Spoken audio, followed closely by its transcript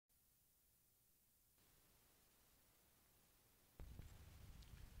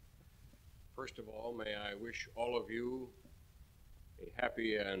First of all, may I wish all of you a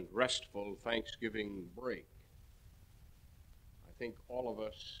happy and restful Thanksgiving break. I think all of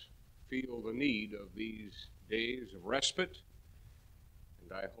us feel the need of these days of respite,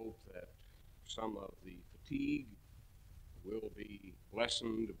 and I hope that some of the fatigue will be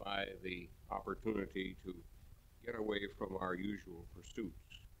lessened by the opportunity to get away from our usual pursuits.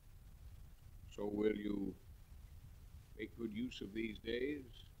 So will you make good use of these days?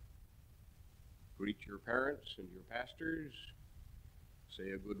 Greet your parents and your pastors. Say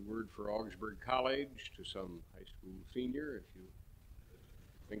a good word for Augsburg College to some high school senior if you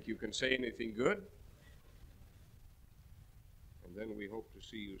think you can say anything good. And then we hope to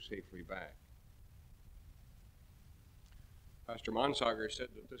see you safely back. Pastor Mandsager said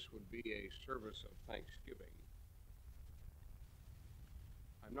that this would be a service of thanksgiving.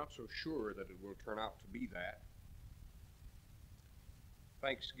 I'm not so sure that it will turn out to be that.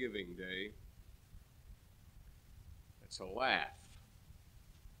 Thanksgiving Day, it's a laugh.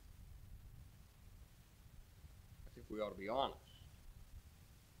 I think we ought to be honest.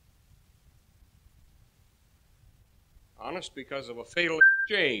 Honest because of a fatal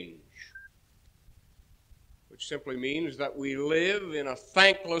exchange, which simply means that we live in a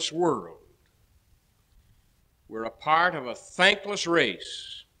thankless world. We're a part of a thankless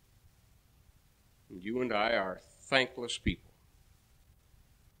race, and you and I are thankless people.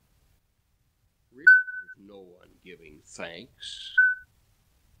 Really, there's no one giving thanks.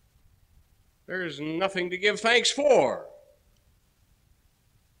 There's nothing to give thanks for.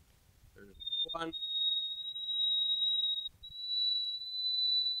 There's one.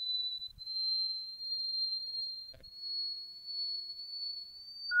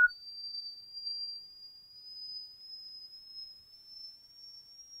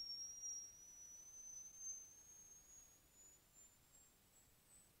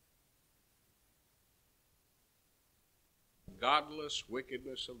 Godless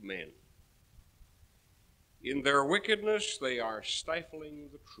wickedness of men. In their wickedness, they are stifling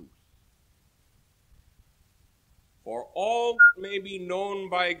the truth. For all that may be known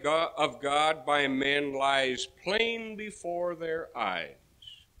by of God by men lies plain before their eyes.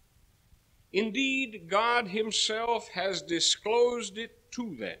 Indeed, God himself has disclosed it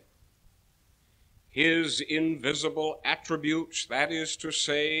to them. His invisible attributes, that is to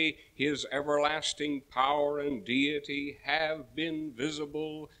say, his everlasting power and deity, have been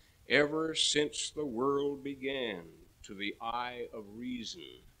visible ever since the world began to the eye of reason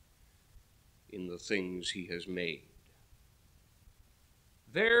in the things he has made.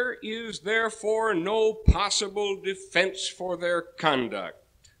 There is therefore no possible defense for their conduct.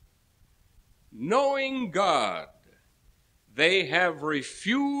 Knowing God, they have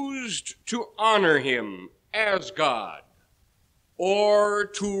refused to honor him as God or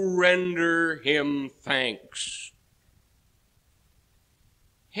to render him thanks.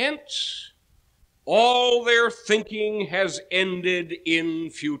 Hence, all their thinking has ended in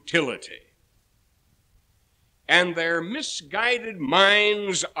futility, and their misguided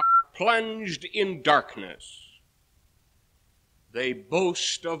minds are plunged in darkness. They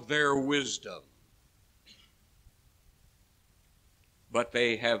boast of their wisdom, but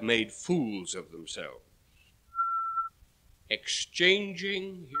they have made fools of themselves,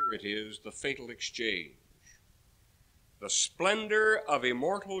 exchanging, here it is, the fatal exchange, the splendor of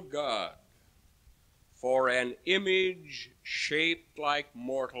immortal God for an image shaped like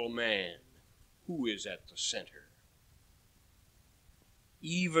mortal man, who is at the center.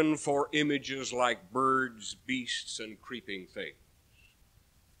 Even for images like birds, beasts, and creeping things.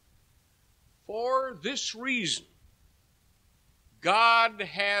 For this reason, God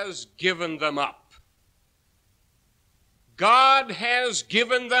has given them up. God has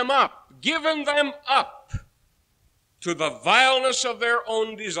given them up to the vileness of their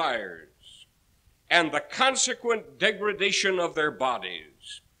own desires and the consequent degradation of their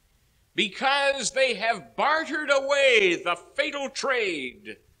bodies, because they have bartered away the fatal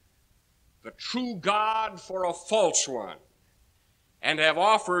trade, the true God for a false one, and have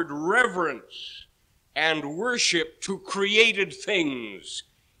offered reverence and worship to created things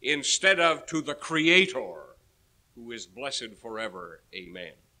instead of to the Creator, who is blessed forever.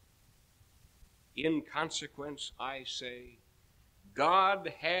 Amen. In consequence, I say,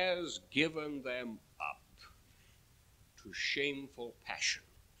 God has given them up to shameful passions.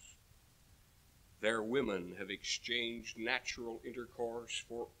 Their women have exchanged natural intercourse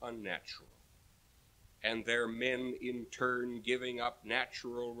for unnatural, and their men in turn, giving up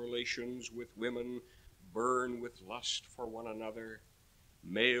natural relations with women, burn with lust for one another.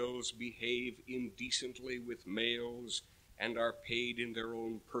 Males behave indecently with males, and are paid in their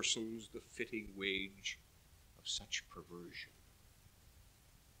own persons the fitting wage of such perversion.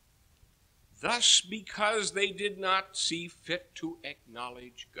 Thus, because they did not see fit to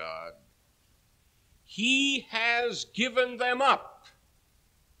acknowledge God, he has given them up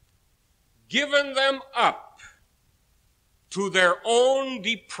to their own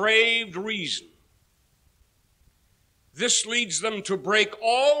depraved reason. This leads them to break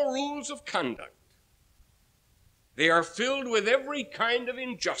all rules of conduct. They are filled with every kind of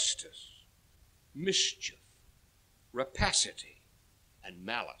injustice, mischief, rapacity, and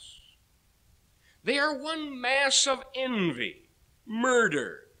malice. They are one mass of envy,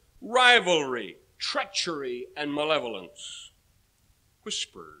 murder, rivalry, treachery, and malevolence,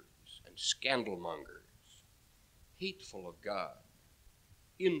 whisperers and scandalmongers, hateful of God,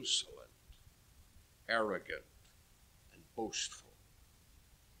 insolent, arrogant, and boastful.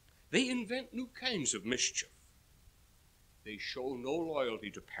 They invent new kinds of mischief. They show no loyalty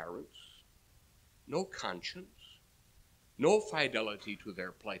to parents, no conscience, no fidelity to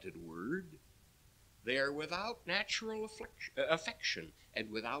their plighted word. They are without natural affection and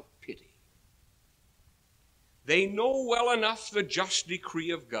without pity. They know well enough the just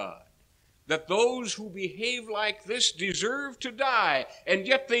decree of God, that those who behave like this deserve to die, and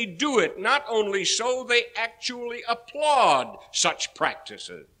yet they do it. Not only so, they actually applaud such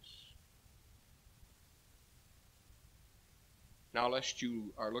practices. Now, lest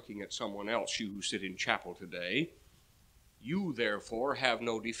you are looking at someone else, you who sit in chapel today, you therefore have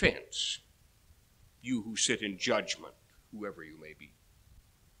no defense, you who sit in judgment, whoever you may be.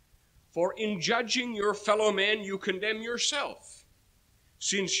 For in judging your fellow men, you condemn yourself,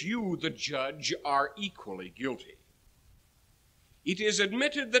 since you, the judge, are equally guilty. It is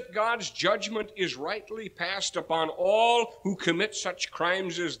admitted that God's judgment is rightly passed upon all who commit such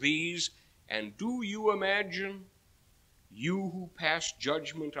crimes as these, and do you imagine, you who pass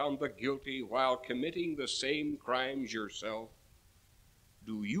judgment on the guilty while committing the same crimes yourself,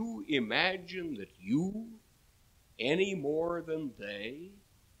 do you imagine that you, any more than they,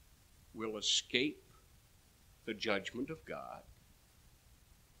 will escape the judgment of God?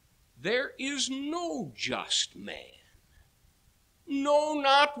 There is no just man. No,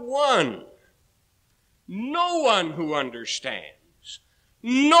 not one. No one who understands.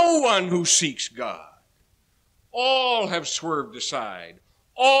 No one who seeks God. All have swerved aside.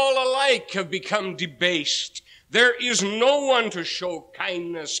 All alike have become debased. There is no one to show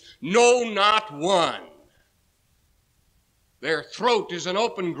kindness. No, not one. Their throat is an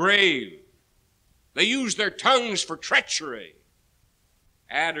open grave. They use their tongues for treachery.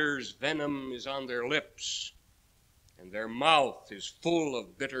 Adder's venom is on their lips, and their mouth is full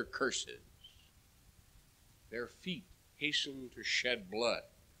of bitter curses. Their feet hasten to shed blood.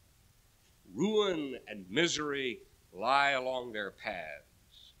 Ruin and misery lie along their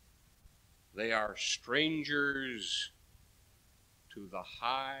paths. They are strangers to the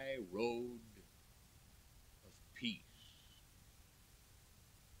high road of peace,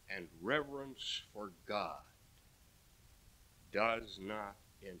 and reverence for God does not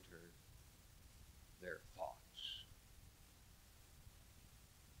enter their thoughts.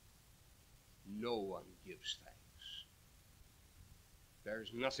 No one gives thanks.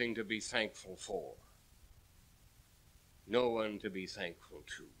 There's nothing to be thankful for. No one to be thankful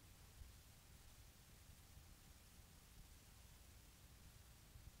to.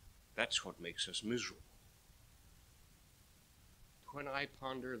 That's what makes us miserable. When I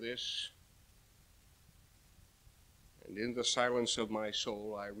ponder this, and in the silence of my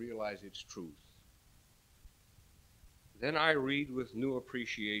soul I realize its truth, then I read with new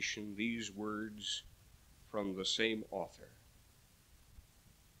appreciation these words from the same author.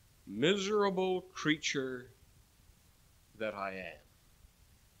 Miserable creature that I am,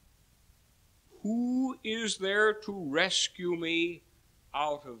 who is there to rescue me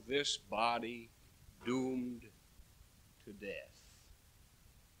out of this body doomed to death?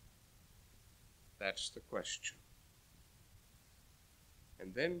 That's the question.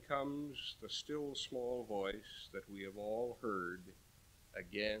 And then comes the still small voice that we have all heard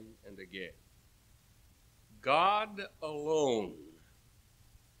again and again. God alone,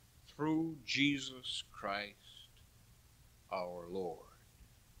 through Jesus Christ our Lord.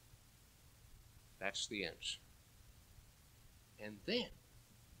 That's the answer. And then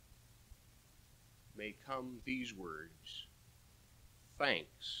may come these words,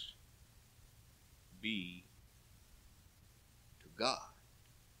 thanks be to God.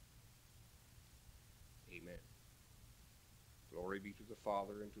 Amen. Glory be to the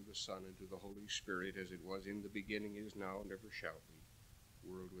Father, and to the Son, and to the Holy Spirit, as it was in the beginning, is now, and ever shall be,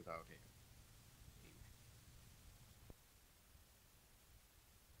 world without end.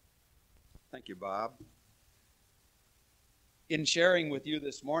 Thank you, Bob. In sharing with you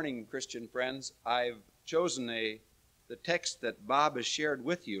this morning, Christian friends, I've chosen the text that Bob has shared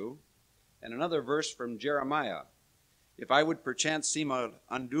with you and another verse from Jeremiah. If I would perchance seem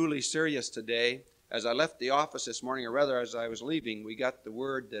unduly serious today, as I left the office this morning, or rather as I was leaving, we got the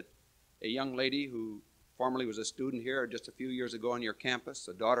word that a young lady who formerly was a student here just a few years ago on your campus,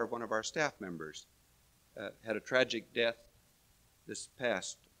 the daughter of one of our staff members, had a tragic death this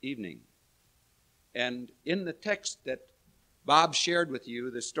past evening. And in the text that Bob shared with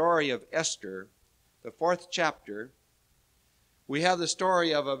you, the story of Esther, the 4th chapter, we have the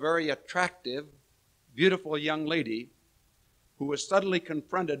story of a very attractive, beautiful young lady who was suddenly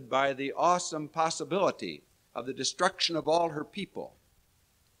confronted by the awesome possibility of the destruction of all her people.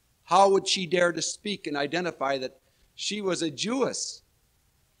 How would she dare to speak and identify that she was a Jewess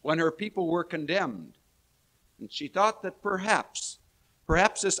when her people were condemned? And she thought that perhaps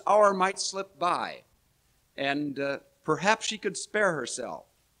this hour might slip by, and perhaps she could spare herself.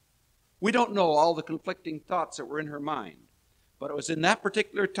 We don't know all the conflicting thoughts that were in her mind, but it was in that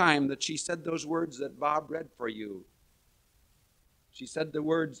particular time that she said those words that Bob read for you. She said the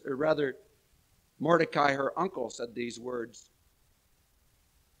words, or rather, Mordecai, her uncle, said these words,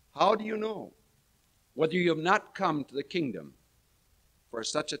 "How do you know whether you have not come to the kingdom for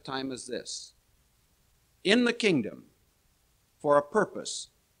such a time as this? In the kingdom, for a purpose,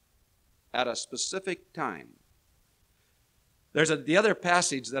 at a specific time." There's the other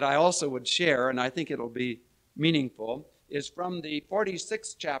passage that I also would share, and I think it'll be meaningful, is from the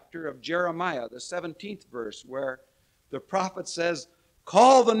 46th chapter of Jeremiah, the 17th verse, where the prophet says,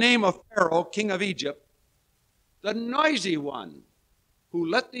 "Call the name of Pharaoh, king of Egypt, the noisy one who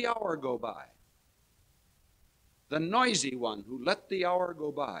let the hour go by." The noisy one who let the hour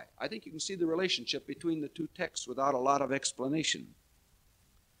go by. I think you can see the relationship between the two texts without a lot of explanation.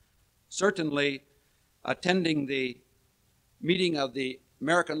 Certainly, attending the meeting of the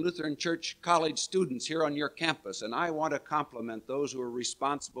American Lutheran Church College students here on your campus, and I want to compliment those who are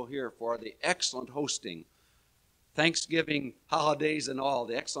responsible here for the excellent hosting, Thanksgiving holidays and all,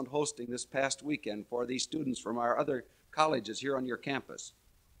 the excellent hosting this past weekend for these students from our other colleges here on your campus.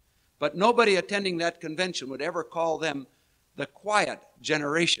 But nobody attending that convention would ever call them the quiet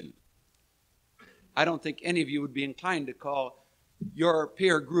generation. I don't think any of you would be inclined to call your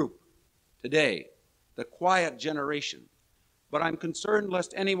peer group today the quiet generation. But I'm concerned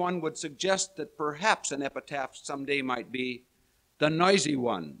lest anyone would suggest that perhaps an epitaph someday might be the noisy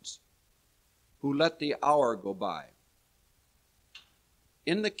ones who let the hour go by.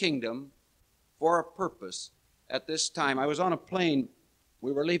 In the kingdom, for a purpose, at this time. I was on a plane.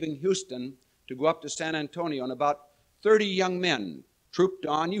 We were leaving Houston to go up to San Antonio, and about 30 young men trooped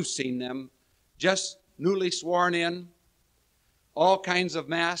on. You've seen them, just newly sworn in, all kinds of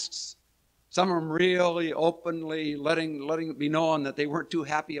masks, some of them really openly letting it be known that they weren't too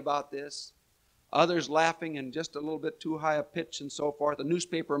happy about this, others laughing in just a little bit too high a pitch and so forth. A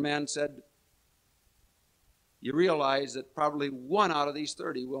newspaper man said, "You realize that probably one out of these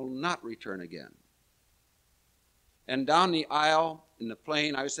 30 will not return again." And down the aisle in the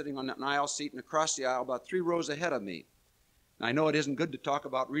plane, I was sitting on an aisle seat, and across the aisle, about 3 rows ahead of me. And I know it isn't good to talk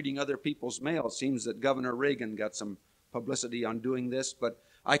about reading other people's mail. It seems that Governor Reagan got some publicity on doing this, but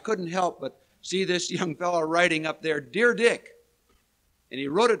I couldn't help but see this young fellow writing up there, "Dear Dick," and he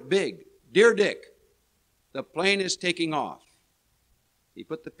wrote it big, "Dear Dick, the plane is taking off." He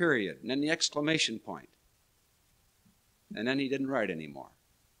put the period and then the exclamation point, and then he didn't write anymore.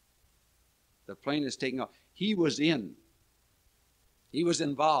 The plane is taking off. He was in. He was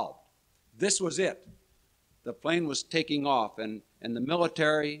involved. This was it. The plane was taking off, and the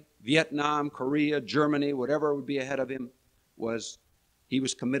military, Vietnam, Korea, Germany, whatever would be ahead of him, he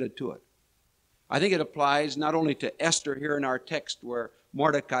was committed to it. I think it applies not only to Esther here in our text where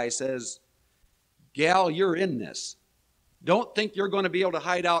Mordecai says, "Gal, you're in this. Don't think you're going to be able to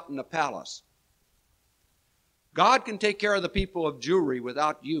hide out in the palace. God can take care of the people of Jewry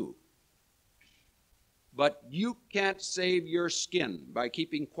without you. But you can't save your skin by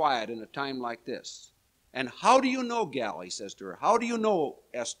keeping quiet in a time like this. And how do you know, gal," he says to her, "how do you know,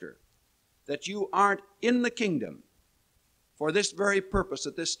 Esther, that you aren't in the kingdom for this very purpose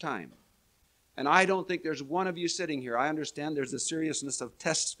at this time?" And I don't think there's one of you sitting here. I understand there's the seriousness of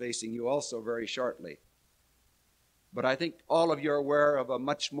tests facing you also very shortly. But I think all of you are aware of a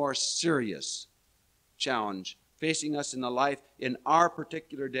much more serious challenge facing us in the life in our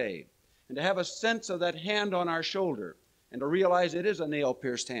particular day. And to have a sense of that hand on our shoulder and to realize it is a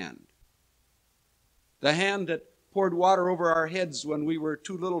nail-pierced hand. The hand that poured water over our heads when we were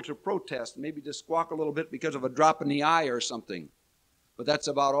too little to protest, maybe to squawk a little bit because of a drop in the eye or something. But that's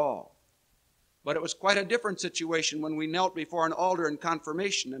about all. But it was quite a different situation when we knelt before an altar in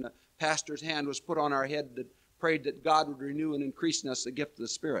confirmation and a pastor's hand was put on our head that prayed that God would renew and increase in us the gift of the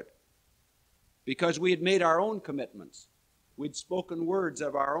Spirit. Because we had made our own commitments. We'd spoken words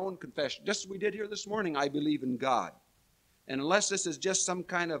of our own confession. Just as we did here this morning, I believe in God. And unless this is just some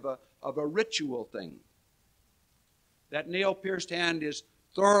kind of a ritual thing, that nail-pierced hand is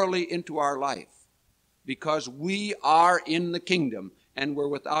thoroughly into our life. Because we are in the kingdom and we're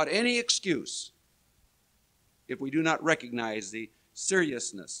without any excuse if we do not recognize the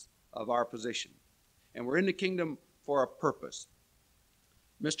seriousness of our position. And we're in the kingdom for a purpose.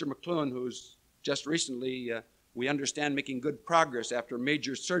 Mr. McLuhan, who's just recently, we understand, making good progress after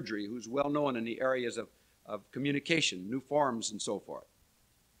major surgery, who's well known in the areas of communication, new forms and so forth,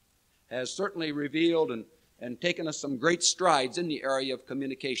 has certainly revealed and taken us some great strides in the area of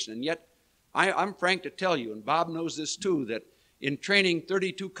communication. And yet, I'm frank to tell you, and Bob knows this too, that in training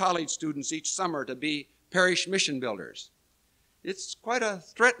 32 college students each summer to be parish mission builders, it's quite a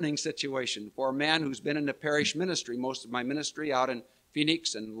threatening situation for a man who's been in the parish ministry, most of my ministry out in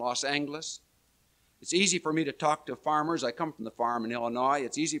Phoenix and Los Angeles. It's easy for me to talk to farmers. I come from the farm in Illinois.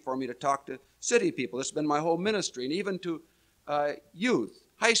 It's easy for me to talk to city people. This has been my whole ministry, and even to youth,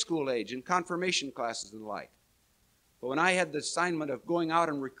 high school age, and confirmation classes and the like. But when I had the assignment of going out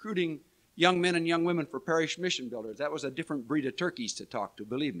and recruiting young men and young women for parish mission builders, that was a different breed of turkeys to talk to,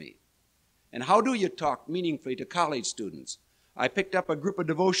 believe me. And how do you talk meaningfully to college students? I picked up a group of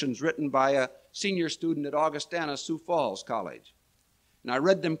devotions written by a senior student at Augustana Sioux Falls College. And I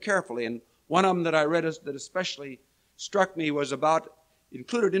read them carefully, and one of them that I read that especially struck me was about,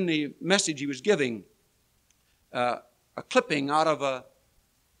 included in the message he was giving, a clipping out of a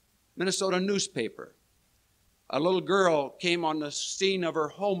Minnesota newspaper. A little girl came on the scene of her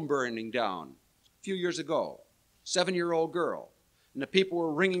home burning down a few years ago, 7-year-old girl. And the people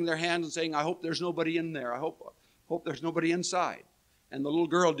were wringing their hands and saying, I hope there's nobody in there. I hope there's nobody inside. And the little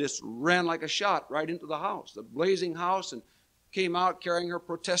girl just ran like a shot right into the house, the blazing house, and came out carrying her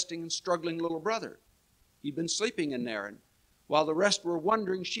protesting and struggling little brother. He'd been sleeping in there, and while the rest were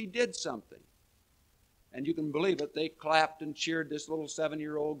wondering, she did something. And you can believe it, they clapped and cheered this little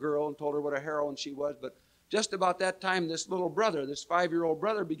 7-year-old girl and told her what a heroine she was. But just about that time, this little brother, this 5-year-old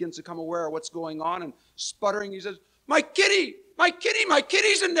brother, begins to become aware of what's going on, and sputtering, he says, my kitty, my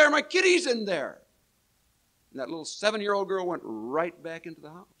kitty's in there, my kitty's in there. And that little 7-year-old girl went right back into the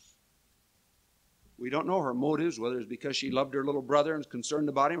house. We don't know her motives, whether it's because she loved her little brother and was concerned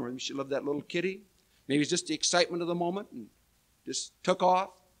about him, or maybe she loved that little kitty. Maybe it's just the excitement of the moment and just took off.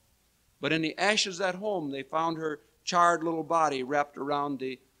 But in the ashes at home, they found her charred little body wrapped around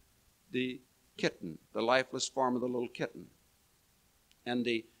the kitten, the lifeless form of the little kitten. And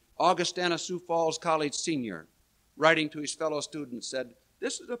the Augustana Sioux Falls College senior, writing to his fellow students, said,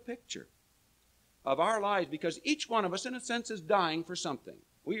 this is a picture of our lives, because each one of us, in a sense, is dying for something.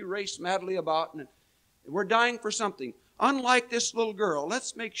 We race madly about, and we're dying for something. Unlike this little girl,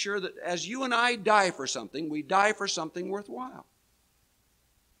 let's make sure that as you and I die for something, we die for something worthwhile.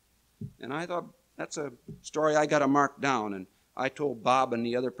 And I thought, that's a story I got to mark down, and I told Bob and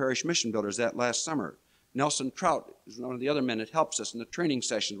the other parish mission builders that last summer. Nelson Trout is one of the other men that helps us in the training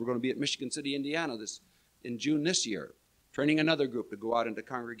sessions. We're going to be at Michigan City, Indiana in June this year, training another group to go out into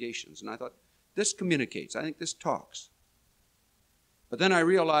congregations. And I thought, this communicates. I think this talks. But then I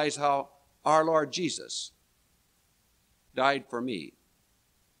realized how our Lord Jesus died for me.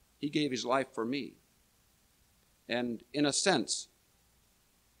 He gave his life for me. And in a sense,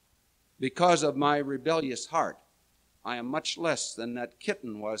 because of my rebellious heart, I am much less than that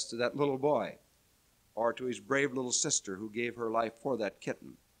kitten was to that little boy, or to his brave little sister who gave her life for that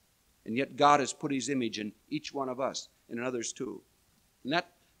kitten. And yet God has put his image in each one of us and in others too. And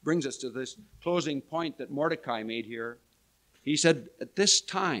that brings us to this closing point that Mordecai made here. He said, at this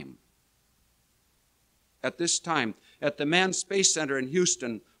time, at the Manned Space Center in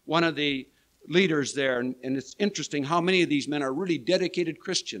Houston, one of the leaders there, and it's interesting how many of these men are really dedicated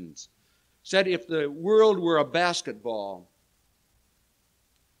Christians, said if the world were a basketball,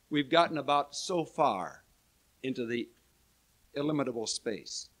 we've gotten about so far into the illimitable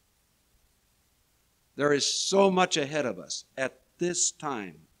space. There is so much ahead of us at this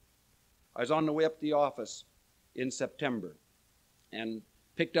time. I was on the way up to the office in September and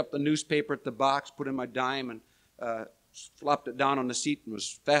picked up the newspaper at the box, put in my dime, and flopped it down on the seat and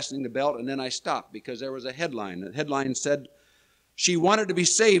was fastening the belt, and then I stopped because there was a headline. The headline said, she wanted to be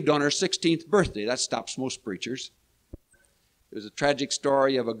saved on her 16th birthday. That stops most preachers. It was a tragic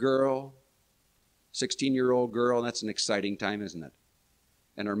story of a girl, 16-year-old girl, and that's an exciting time, isn't it?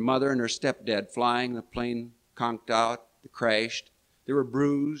 And her mother and her stepdad flying, the plane conked out, it crashed. They were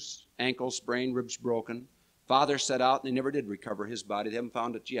bruised, ankles sprained, ribs broken. Father set out, and they never did recover his body. They haven't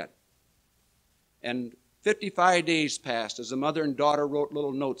found it yet. And 55 days passed as the mother and daughter wrote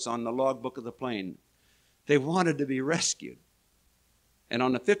little notes on the logbook of the plane. They wanted to be rescued. And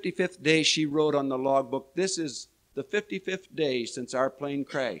on the 55th day, she wrote on the logbook, "This is the 55th day since our plane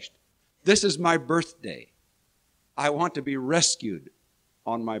crashed. This is my birthday. I want to be rescued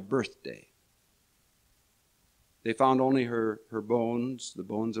on my birthday." They found only her bones, the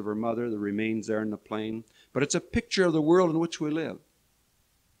bones of her mother, the remains there in the plane. But it's a picture of the world in which we live.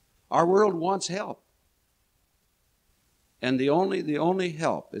 Our world wants help. And the only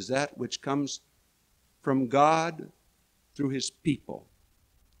help is that which comes from God through his people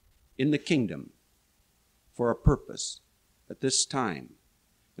in the kingdom for a purpose at this time.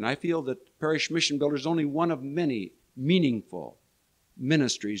 And I feel that Parish Mission Builder is only one of many meaningful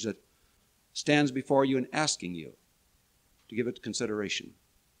ministries that stands before you and asking you to give it consideration.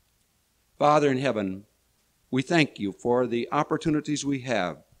 Father in heaven, we thank you for the opportunities we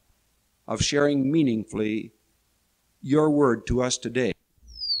have of sharing meaningfully your word to us today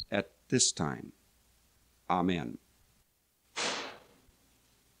at this time. Amen.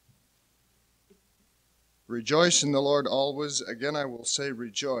 Rejoice in the Lord always. Again I will say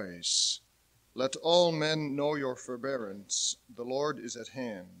rejoice. Let all men know your forbearance. The Lord is at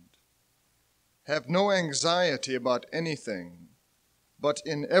hand. Have no anxiety about anything, but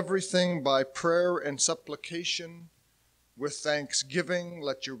in everything by prayer and supplication, with thanksgiving,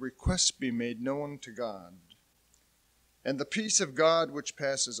 let your requests be made known to God. And the peace of God, which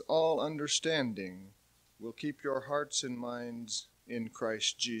passes all understanding, will keep your hearts and minds in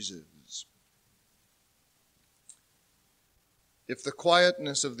Christ Jesus. If the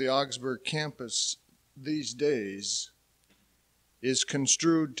quietness of the Augsburg campus these days is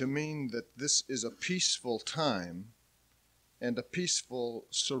construed to mean that this is a peaceful time and a peaceful,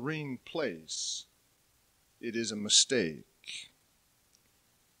 serene place, it is a mistake.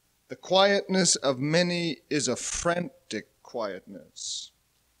 The quietness of many is a frantic quietness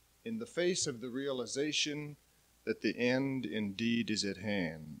in the face of the realization that the end indeed is at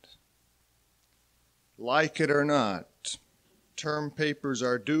hand. Like it or not, term papers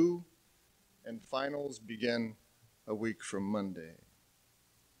are due and finals begin a week from Monday.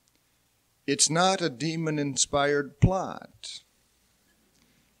 It's not a demon-inspired plot.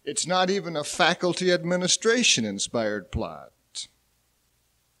 It's not even a faculty administration-inspired plot.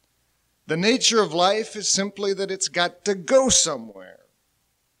 The nature of life is simply that it's got to go somewhere.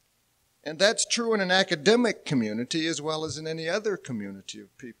 And that's true in an academic community as well as in any other community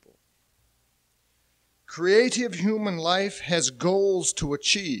of people. Creative human life has goals to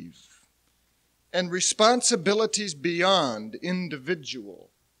achieve and responsibilities beyond individual,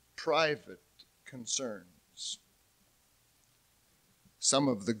 private concerns. Some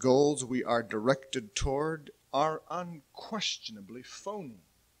of the goals we are directed toward are unquestionably phony,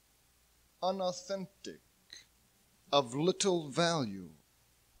 unauthentic, of little value.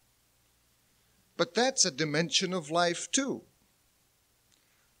 But that's a dimension of life too.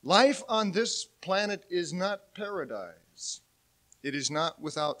 Life on this planet is not paradise. It is not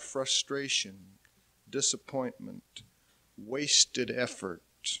without frustration, disappointment, wasted effort,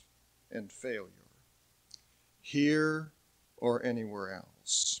 and failure, here or anywhere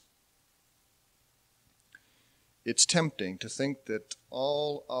else. It's tempting to think that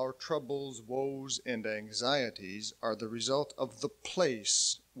all our troubles, woes, and anxieties are the result of the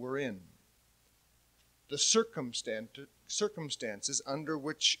place we're in, the circumstances under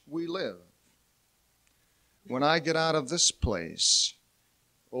which we live. When I get out of this place,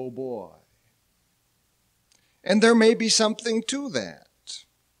 oh boy. And there may be something to that.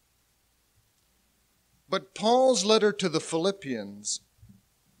 But Paul's letter to the Philippians,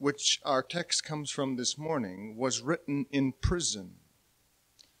 which our text comes from this morning, was written in prison.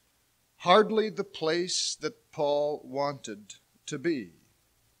 Hardly the place that Paul wanted to be.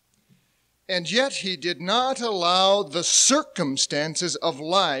 And yet he did not allow the circumstances of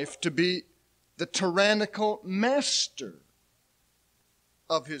life to be the tyrannical master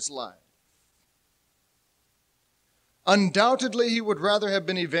of his life. Undoubtedly, he would rather have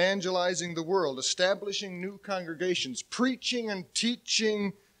been evangelizing the world, establishing new congregations, preaching and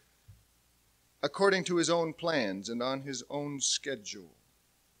teaching according to his own plans and on his own schedule.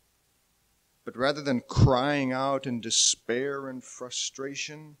 But rather than crying out in despair and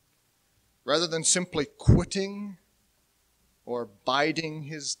frustration, rather than simply quitting or biding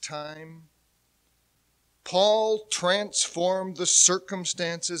his time, Paul transformed the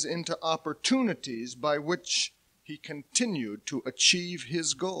circumstances into opportunities by which he continued to achieve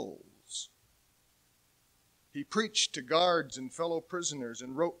his goals. He preached to guards and fellow prisoners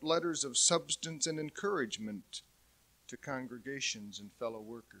and wrote letters of substance and encouragement to congregations and fellow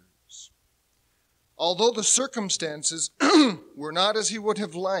workers. Although the circumstances were not as he would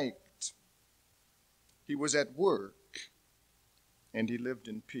have liked, he was at work and he lived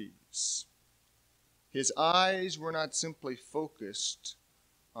in peace. His eyes were not simply focused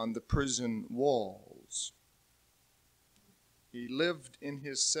on the prison walls. He lived in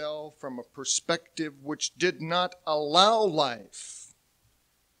his cell from a perspective which did not allow life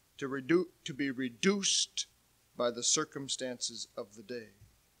to be reduced by the circumstances of the day.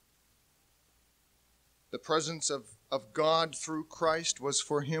 The presence of God through Christ was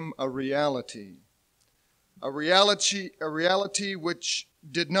for him a reality which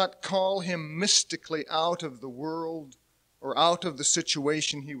did not call him mystically out of the world or out of the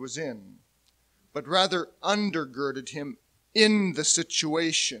situation he was in, but rather undergirded him in the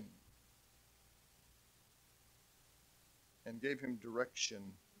situation and gave him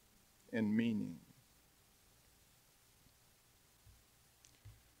direction and meaning.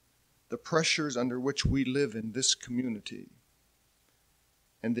 The pressures under which we live in this community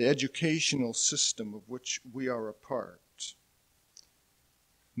and the educational system of which we are a part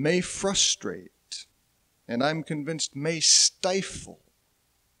may frustrate, and I'm convinced may stifle,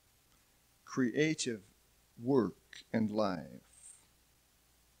 creative work and life.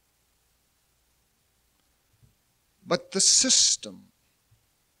 But the system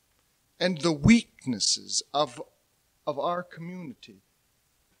and the weaknesses of our community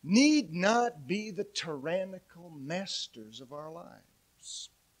need not be the tyrannical masters of our lives.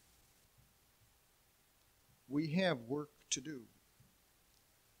 We have work to do,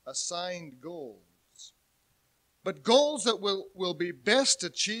 assigned goals, but goals that will be best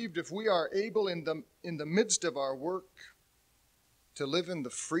achieved if we are able in the midst of our work to live in the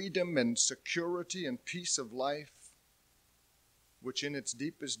freedom and security and peace of life, which in its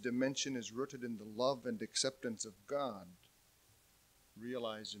deepest dimension is rooted in the love and acceptance of God,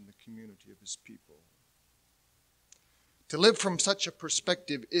 realized in the community of his people. To live from such a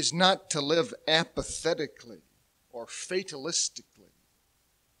perspective is not to live apathetically or fatalistically.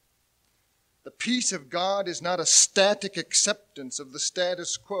 The peace of God is not a static acceptance of the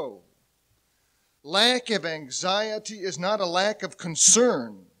status quo. Lack of anxiety is not a lack of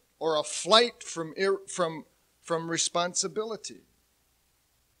concern or a flight from responsibility.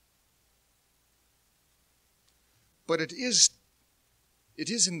 But it is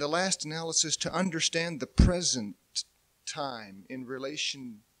in the last analysis to understand the present time in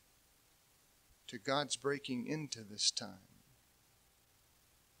relation to God's breaking into this time.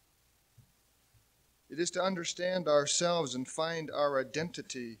 It is to understand ourselves and find our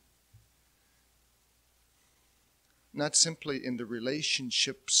identity not simply in the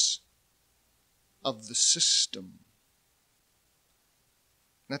relationships of the system,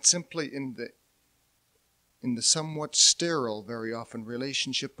 not simply in the somewhat sterile, very often,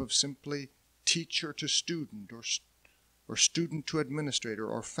 relationship of simply teacher to student or student to administrator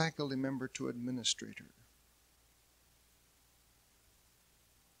or faculty member to administrator,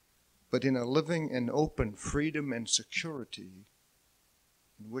 but in a living and open freedom and security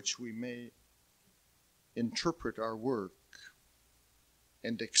in which we may interpret our work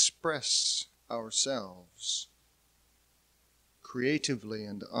and express ourselves creatively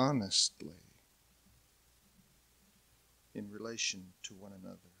and honestly in relation to one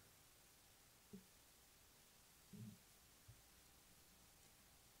another.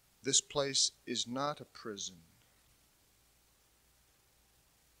 This place is not a prison.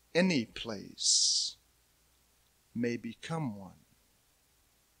 Any place may become one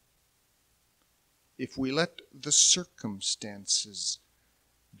if we let the circumstances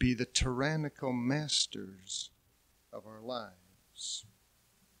be the tyrannical masters of our lives.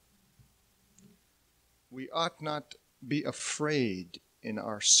 We ought not be afraid in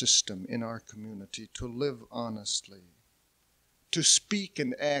our system, in our community, to live honestly, to speak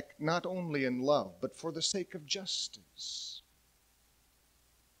and act not only in love, but for the sake of justice,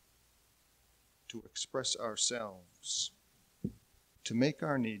 to express ourselves, to make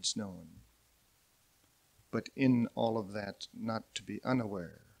our needs known, but in all of that, not to be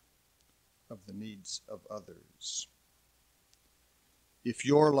unaware of the needs of others. If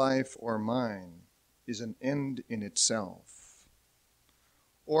your life or mine is an end in itself,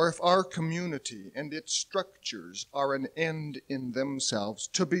 or if our community and its structures are an end in themselves,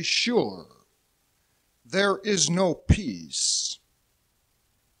 to be sure, there is no peace,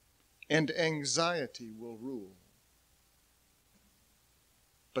 and anxiety will rule.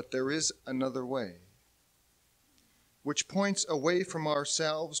 But there is another way. which points away from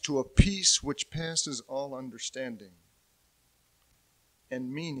ourselves to a peace which passes all understanding,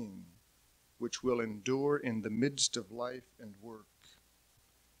 and meaning which will endure in the midst of life and work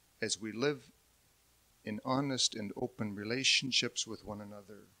as we live in honest and open relationships with one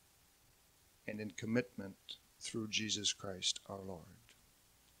another and in commitment through Jesus Christ our Lord.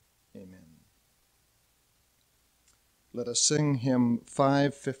 Amen. Let us sing hymn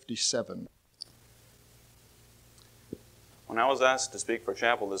 557. When I was asked to speak for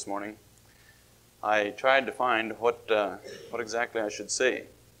chapel this morning, I tried to find what exactly I should say.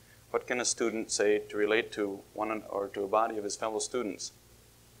 What can a student say to relate to one or to a body of his fellow students?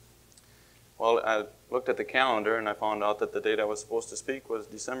 Well, I looked at the calendar and I found out that the date I was supposed to speak was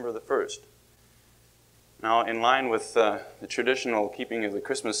December the 1st. Now, in line with the traditional keeping of the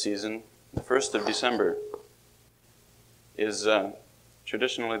Christmas season, the 1st of December is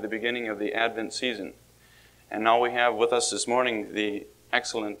traditionally the beginning of the Advent season. And now we have with us this morning the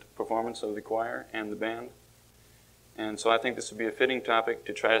excellent performance of the choir and the band. And so I think this would be a fitting topic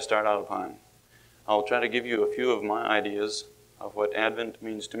to try to start out upon. I'll try to give you a few of my ideas of what Advent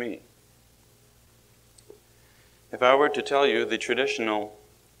means to me. If I were to tell you the traditional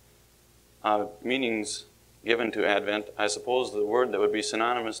meanings given to Advent, I suppose the word that would be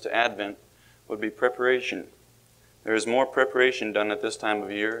synonymous to Advent would be preparation. There is more preparation done at this time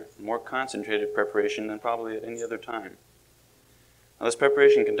of year, more concentrated preparation than probably at any other time. Now, this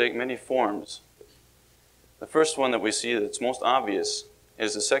preparation can take many forms. The first one that we see that's most obvious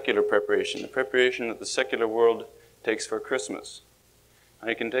is the secular preparation, the preparation that the secular world takes for Christmas. Now,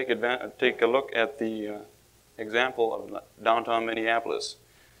 you can take a look at the example of downtown Minneapolis.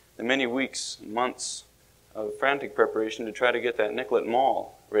 The many weeks, months of frantic preparation to try to get that Nicollet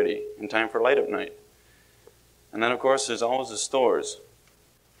Mall ready in time for light-up night. And then, of course, there's always the stores,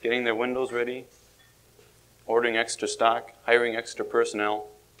 getting their windows ready, ordering extra stock, hiring extra personnel,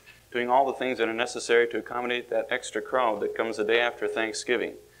 doing all the things that are necessary to accommodate that extra crowd that comes the day after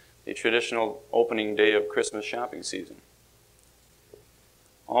Thanksgiving, the traditional opening day of Christmas shopping season.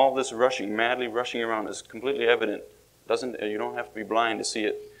 All this rushing, madly rushing around is completely evident. You don't have to be blind to see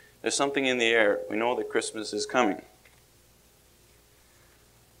it. There's something in the air. We know that Christmas is coming.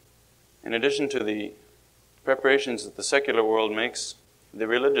 In addition to the preparations that the secular world makes, the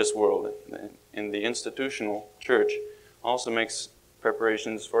religious world in the institutional church also makes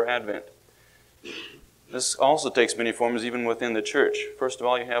preparations for Advent. This also takes many forms even within the church. First of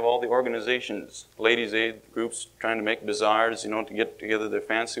all, you have all the organizations, ladies' aid groups trying to make bazaars, to get together their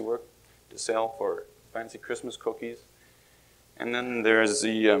fancy work to sell for fancy Christmas cookies. And then there's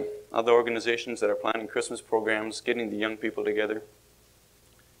the other organizations that are planning Christmas programs, getting the young people together,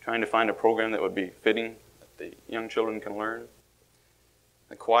 trying to find a program that would be fitting, that the young children can learn.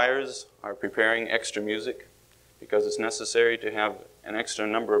 The choirs are preparing extra music because it's necessary to have an extra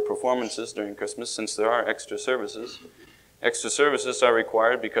number of performances during Christmas since there are extra services. Extra services are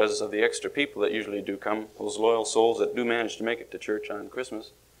required because of the extra people that usually do come, those loyal souls that do manage to make it to church on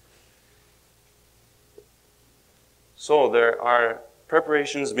Christmas. So there are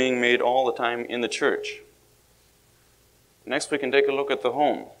preparations being made all the time in the church. Next we can take a look at the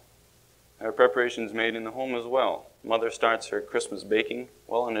home. There are preparations made in the home as well. Mother starts her Christmas baking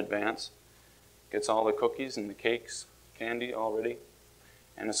well in advance, gets all the cookies and the cakes, candy all ready.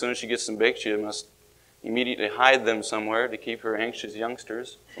 And as soon as she gets them baked, she must immediately hide them somewhere to keep her anxious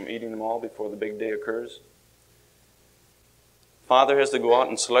youngsters from eating them all before the big day occurs. Father has to go out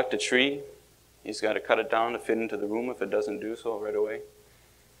and select a tree. He's got to cut it down to fit into the room if it doesn't do so right away.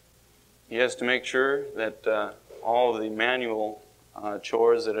 He has to make sure that all of the manual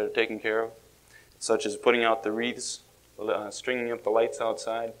chores that are taken care of, such as putting out the wreaths, stringing up the lights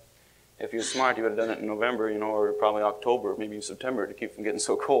outside. If you're smart, you would have done it in November, or probably October, maybe September, to keep from getting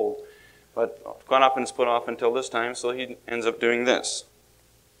so cold. But quite often it's put off until this time, so he ends up doing this.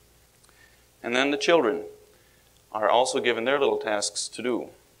 And then the children are also given their little tasks to do.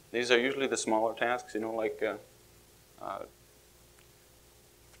 These are usually the smaller tasks, like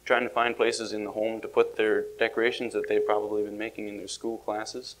trying to find places in the home to put their decorations that they've probably been making in their school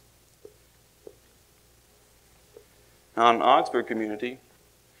classes. Now in Augsburg community,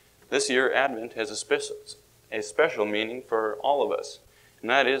 this year Advent has a special meaning for all of us, and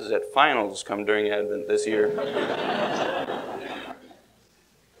that is that finals come during Advent this year.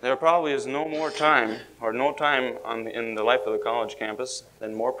 There probably is no more time, or no time in the life of the college campus,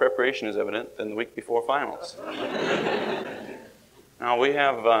 than more preparation is evident than the week before finals. Now we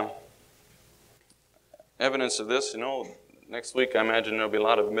have evidence of this. Next week I imagine there'll be a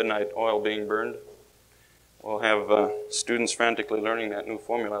lot of midnight oil being burned. We'll have students frantically learning that new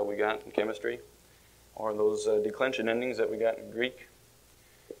formula we got in chemistry. or those declension endings that we got in Greek,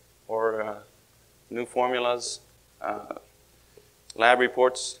 or new formulas, lab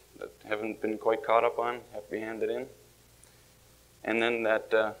reports that haven't been quite caught up on, have to be handed in. And then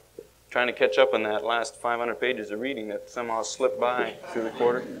that trying to catch up on that last 500 pages of reading that somehow slipped by through the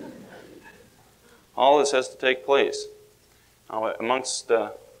quarter. All this has to take place. Now, amongst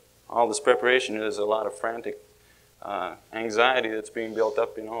all this preparation, there's a lot of frantic anxiety that's being built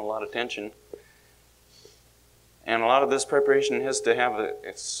up, a lot of tension. And a lot of this preparation has to have a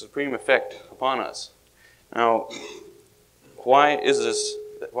supreme effect upon us. Now, why is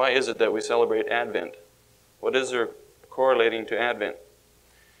it that we celebrate Advent? What is there correlating to Advent?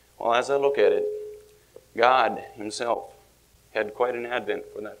 Well, as I look at it, God himself had quite an Advent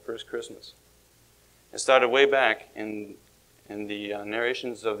for that first Christmas. It started way back in the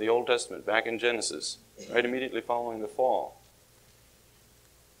narrations of the Old Testament, back in Genesis, right immediately following the fall.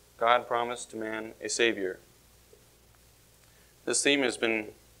 God promised to man a Savior. This theme has been,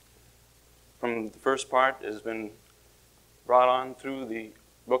 from the first part, has been brought on through the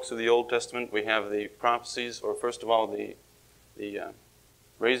books of the Old Testament. We have the prophecies, or first of all, the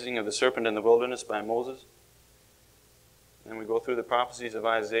raising of the serpent in the wilderness by Moses. Then we go through the prophecies of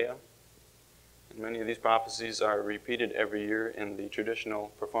Isaiah. And many of these prophecies are repeated every year in the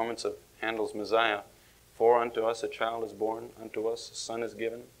traditional performance of Handel's Messiah. For unto us a child is born, unto us a son is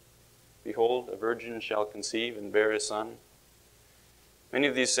given. Behold, a virgin shall conceive and bear a son. Many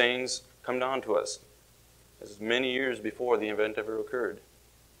of these sayings come down to us as many years before the event ever occurred.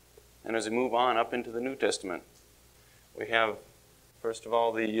 And as we move on up into the New Testament, we have, first of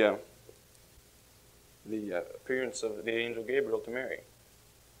all, the appearance of the angel Gabriel to Mary,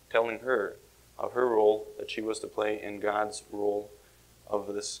 telling her of her role that she was to play in God's role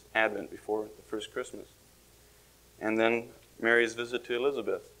of this Advent before the first Christmas. And then Mary's visit to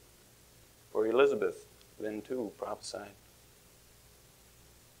Elizabeth, for Elizabeth then too prophesied.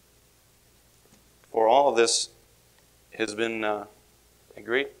 For all of this has been a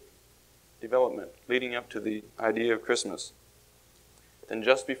great development leading up to the idea of Christmas. Then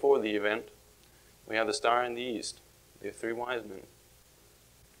just before the event, we have the star in the east, the three wise men.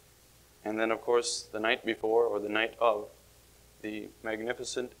 And then, of course, the night before, or the night of, the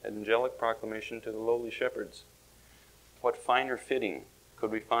magnificent angelic proclamation to the lowly shepherds. What finer fitting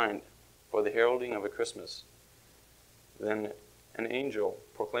could we find for the heralding of a Christmas than an angel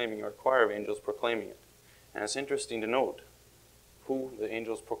proclaiming, or a choir of angels proclaiming it? And it's interesting to note who the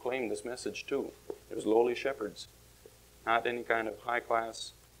angels proclaimed this message to. It was lowly shepherds, not any kind of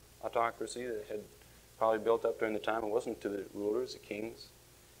high-class autocracy that had probably built up during the time. It wasn't to the rulers, the kings,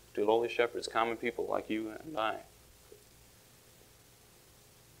 to lowly shepherds, common people like you and I.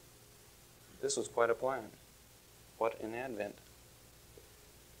 This was quite a plan. What an Advent.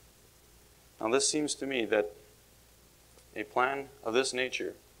 Now this seems to me that a plan of this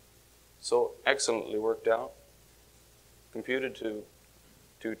nature, so excellently worked out, computed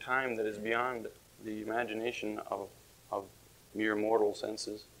to time that is beyond the imagination of mere mortal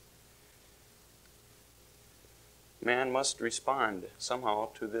senses, man must respond somehow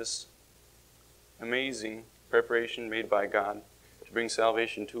to this amazing preparation made by God to bring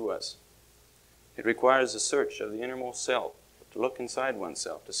salvation to us. It requires a search of the innermost self, to look inside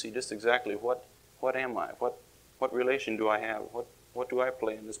oneself, to see just exactly what am I, what relation do I have, what do I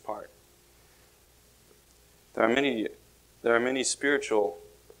play in this part. There are many spiritual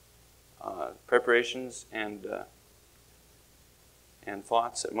preparations and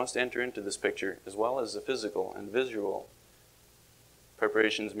thoughts that must enter into this picture, as well as the physical and visual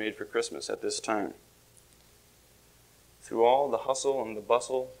preparations made for Christmas at this time. Through all the hustle and the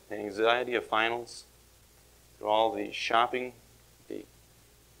bustle, the anxiety of finals, through all the shopping, the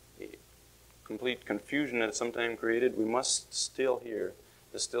complete confusion that is sometimes created, we must still hear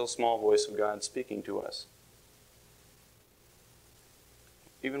the still small voice of God speaking to us.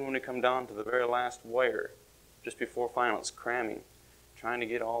 Even when we come down to the very last wire, just before finals, cramming, trying to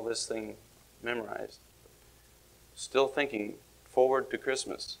get all this thing memorized, still thinking forward to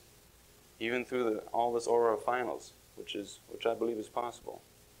Christmas, even through all this aura of finals, which I believe is possible.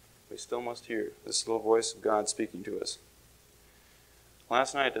 We still must hear this little voice of God speaking to us.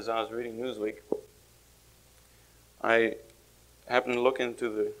 Last night, as I was reading Newsweek, I happened to look into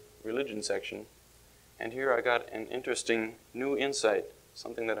the religion section, and here I got an interesting new insight,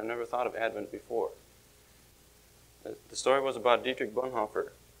 something that I never thought of Advent before. The story was about Dietrich Bonhoeffer,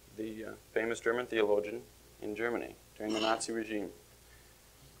 the famous German theologian in Germany during the Nazi regime.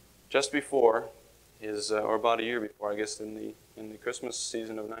 Just before or about a year before, I guess, in the Christmas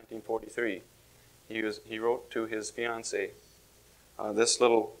season of 1943, he wrote to his fiancée this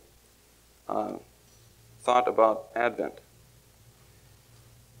little thought about Advent.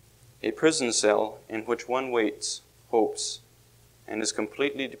 A prison cell in which one waits, hopes, and is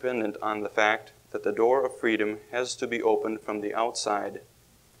completely dependent on the fact that the door of freedom has to be opened from the outside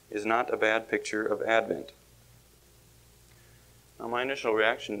is not a bad picture of Advent. Now, my initial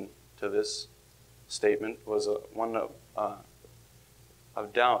reaction to this statement was one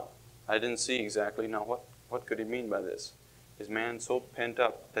of doubt. I didn't see exactly, now what could he mean by this? Is man so pent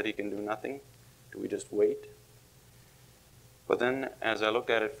up that he can do nothing? Do we just wait? But then, as I looked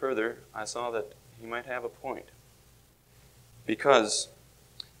at it further, I saw that he might have a point. Because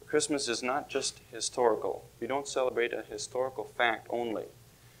Christmas is not just historical. We don't celebrate a historical fact only.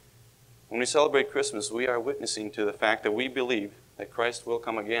 When we celebrate Christmas, we are witnessing to the fact that we believe that Christ will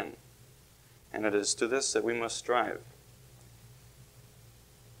come again. And it is to this that we must strive.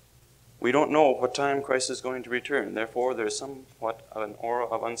 We don't know what time Christ is going to return. Therefore, there is somewhat of an aura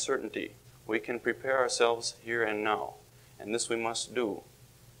of uncertainty. We can prepare ourselves here and now. And this we must do.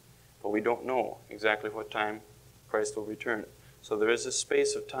 But we don't know exactly what time Christ will return. So there is a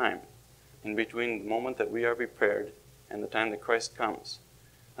space of time in between the moment that we are prepared and the time that Christ comes.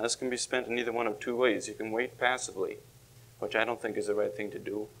 Now, this can be spent in either one of two ways. You can wait passively, which I don't think is the right thing to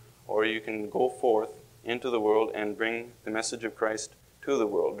do, or you can go forth into the world and bring the message of Christ to the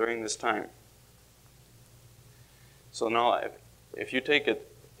world during this time. So now, if you take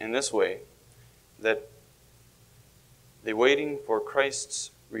it in this way, that the waiting for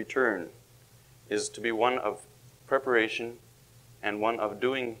Christ's return is to be one of preparation and one of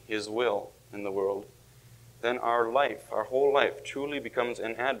doing His will in the world, then our life, our whole life, truly becomes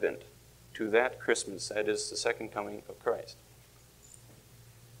an Advent to that Christmas, that is the second coming of Christ.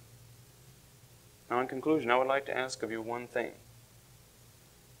 Now, in conclusion, I would like to ask of you one thing.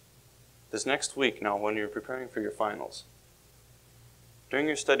 This next week now, when you're preparing for your finals, during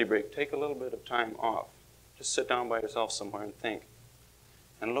your study break, take a little bit of time off. Just sit down by yourself somewhere and think.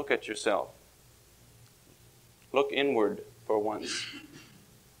 And look at yourself. Look inward for once.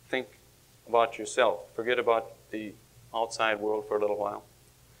 Think about yourself. Forget about the outside world for a little while.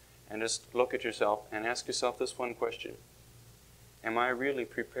 And just look at yourself and ask yourself this one question. Am I really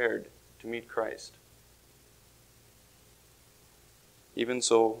prepared to meet Christ? Even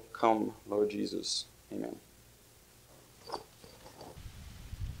so, come, Lord Jesus. Amen.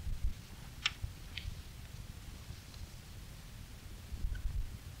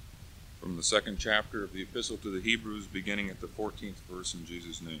 From the second chapter of the Epistle to the Hebrews, beginning at the 14th verse, in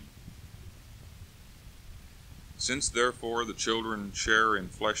Jesus' name. Since therefore the children share in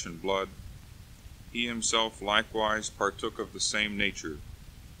flesh and blood, he himself likewise partook of the same nature,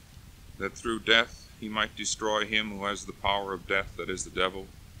 that through death he might destroy him who has the power of death, that is, the devil,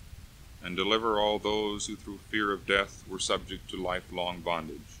 and deliver all those who through fear of death were subject to lifelong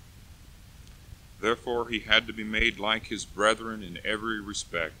bondage. Therefore he had to be made like his brethren in every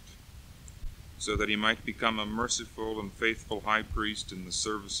respect, so that he might become a merciful and faithful high priest in the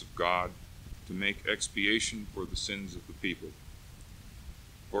service of God, to make expiation for the sins of the people.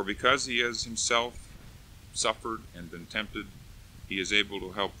 For because he has himself suffered and been tempted, he is able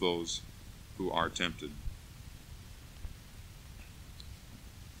to help those who are tempted.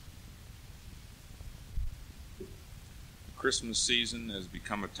 The Christmas season has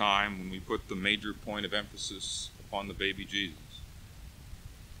become a time when we put the major point of emphasis upon the baby Jesus.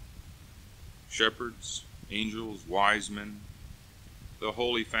 Shepherds, angels, wise men, the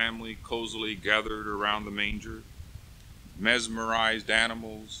Holy Family cozily gathered around the manger, mesmerized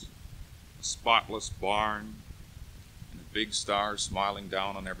animals, a spotless barn, and a big star smiling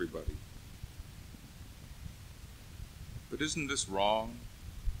down on everybody. But isn't this wrong?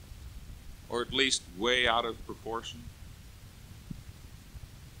 Or at least way out of proportion?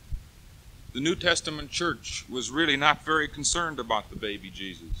 The New Testament church was really not very concerned about the baby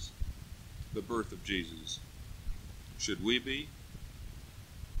Jesus, the birth of Jesus. Should we be?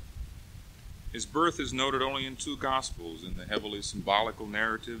 His birth is noted only in two Gospels, in the heavily symbolical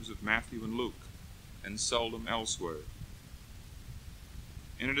narratives of Matthew and Luke, and seldom elsewhere.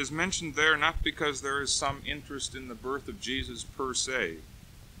 And it is mentioned there not because there is some interest in the birth of Jesus per se,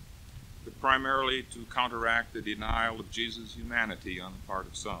 but primarily to counteract the denial of Jesus' humanity on the part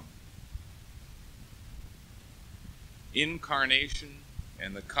of some. Incarnation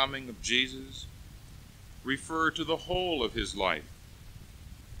and the coming of Jesus refer to the whole of his life,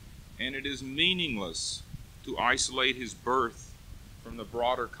 and it is meaningless to isolate his birth from the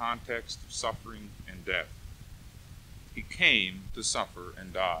broader context of suffering and death. He came to suffer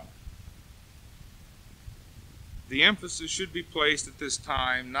and die. The emphasis should be placed at this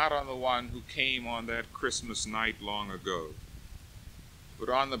time not on the one who came on that Christmas night long ago, but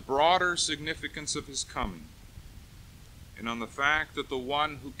on the broader significance of his coming, and on the fact that the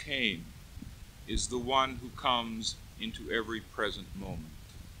one who came is the one who comes into every present moment.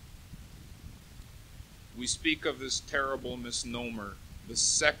 We speak of this terrible misnomer, the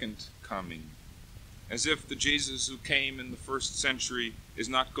second coming, as if the Jesus who came in the first century is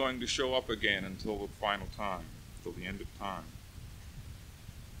not going to show up again until the final time, until the end of time.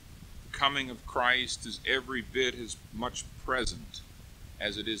 The coming of Christ is every bit as much present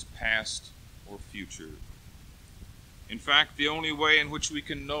as it is past or future. In fact, the only way in which we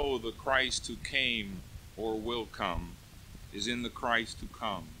can know the Christ who came or will come is in the Christ who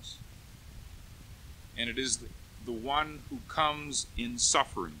comes. And it is the one who comes in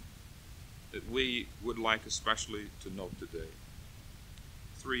suffering that we would like especially to note today.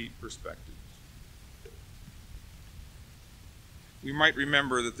 3 perspectives. We might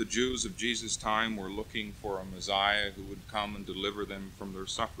remember that the Jews of Jesus' time were looking for a Messiah who would come and deliver them from their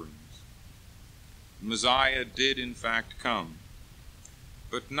sufferings. The Messiah did in fact come,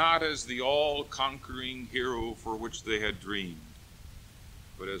 but not as the all-conquering hero for which they had dreamed,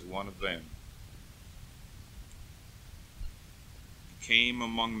 but as one of them. He came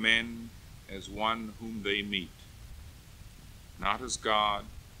among men as one whom they meet, not as God,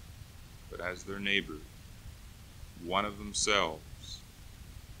 but as their neighbor, one of themselves.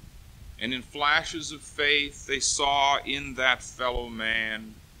 And in flashes of faith, they saw in that fellow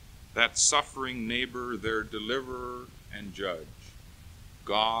man, that suffering neighbor, their deliverer and judge,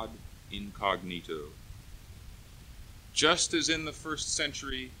 God incognito. Just as in the first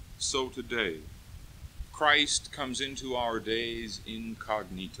century, so today, Christ comes into our days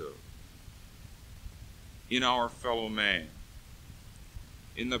incognito, in our fellow man,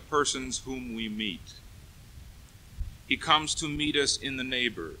 in the persons whom we meet. He comes to meet us in the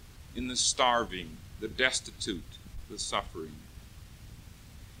neighbor, in the starving, the destitute, the suffering.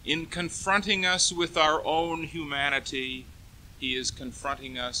 In confronting us with our own humanity, he is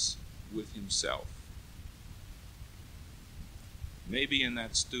confronting us with himself. Maybe in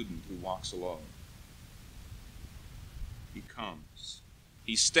that student who walks alone. He comes.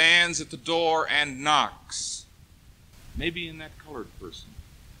 He stands at the door and knocks. Maybe in that colored person.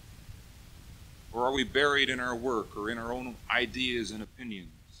 Or are we buried in our work or in our own ideas and opinions?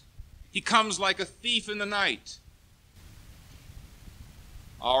 He comes like a thief in the night.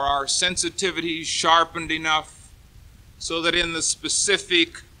 Are our sensitivities sharpened enough so that in the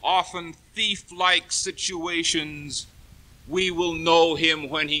specific, often thief-like situations, we will know him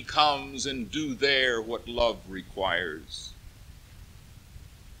when he comes and do there what love requires?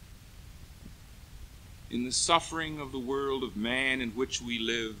 In the suffering of the world of man in which we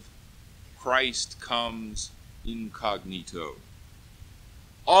live, Christ comes incognito.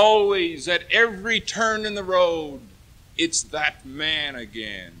 Always, at every turn in the road, it's that man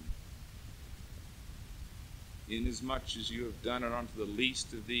again. Inasmuch as you have done it unto the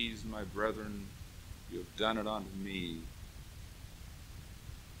least of these, my brethren, you have done it unto me.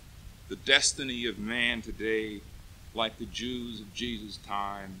 The destiny of man today, like the Jews of Jesus'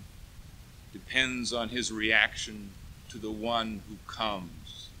 time, depends on his reaction to the one who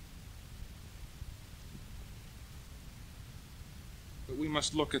comes. But we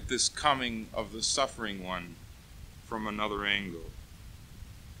must look at this coming of the suffering one from another angle.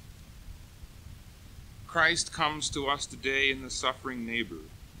 Christ comes to us today in the suffering neighbor,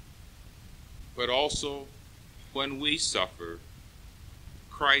 but also when we suffer,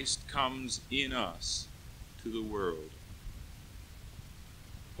 Christ comes in us to the world.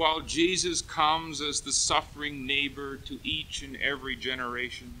 While Jesus comes as the suffering neighbor to each and every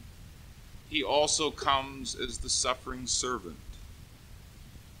generation, he also comes as the suffering servant.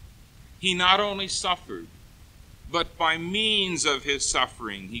 He not only suffered, but by means of his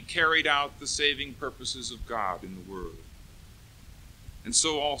suffering, he carried out the saving purposes of God in the world. And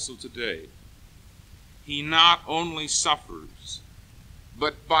so also today, he not only suffers,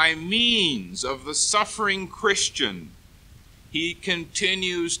 but by means of the suffering Christian, he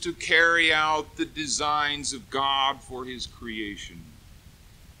continues to carry out the designs of God for his creation.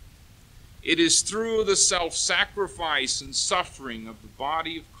 It is through the self-sacrifice and suffering of the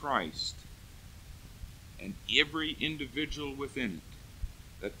body of Christ and every individual within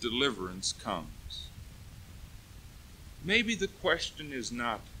it that deliverance comes. Maybe the question is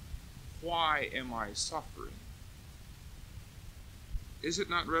not, why am I suffering? Is it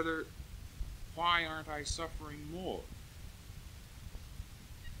not rather, why aren't I suffering more?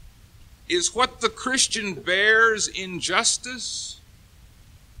 Is what the Christian bears injustice?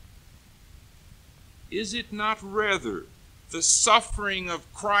 Is it not rather the suffering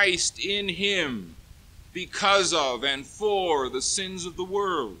of Christ in him because of and for the sins of the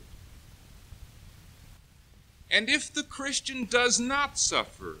world. And if the Christian does not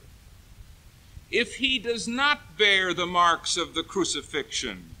suffer, if he does not bear the marks of the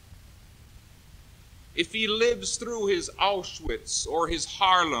crucifixion, if he lives through his Auschwitz or his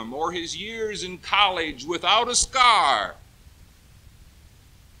Harlem or his years in college without a scar,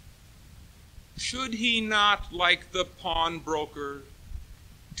 should he not, like the pawnbroker,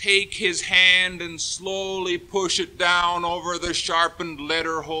 take his hand and slowly push it down over the sharpened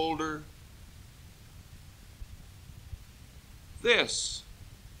letter holder? This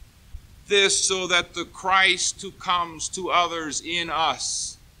so that the Christ who comes to others in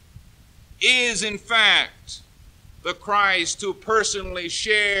us is in fact the Christ who personally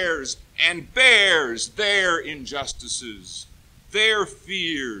shares and bears their injustices, their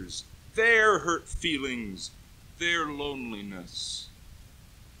fears, their hurt feelings, their loneliness.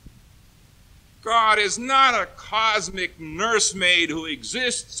 God is not a cosmic nursemaid who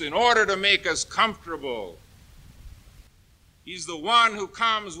exists in order to make us comfortable. He's the one who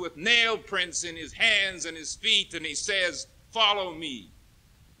comes with nail prints in his hands and his feet, and he says, "Follow me."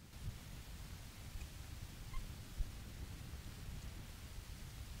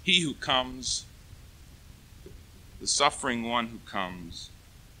 He who comes, the suffering one who comes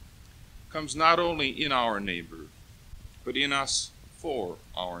not only in our neighbor, but in us for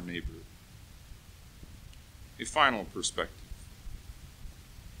our neighbor. A final perspective.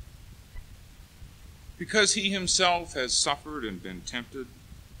 Because he himself has suffered and been tempted,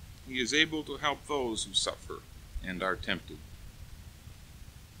 he is able to help those who suffer and are tempted.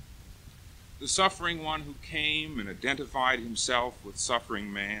 The suffering one who came and identified himself with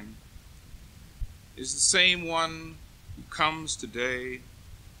suffering man is the same one who comes today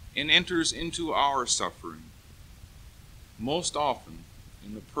and enters into our suffering, most often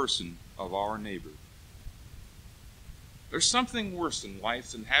in the person of our neighbor. There's something worse in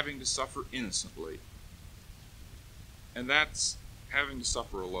life than having to suffer innocently, and that's having to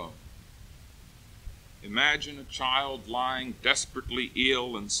suffer alone. Imagine a child lying desperately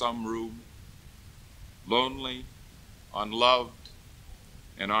ill in some room, lonely, unloved,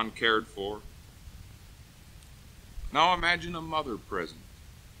 and uncared for. Now imagine a mother present,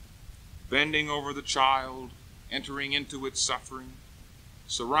 bending over the child, entering into its suffering,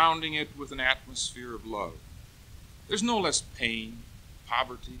 surrounding it with an atmosphere of love. There's no less pain,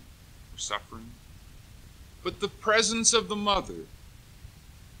 poverty, or suffering, but the presence of the mother,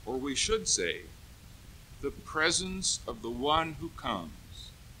 or we should say, the presence of the one who comes,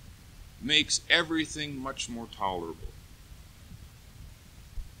 makes everything much more tolerable.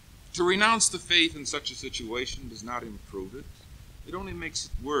 To renounce the faith in such a situation does not improve it. It only makes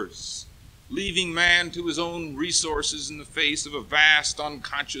it worse, leaving man to his own resources in the face of a vast,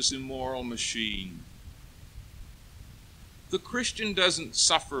 unconscious, immoral machine. The Christian doesn't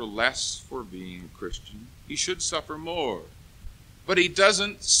suffer less for being a Christian. He should suffer more. But he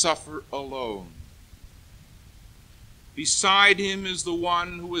doesn't suffer alone. Beside him is the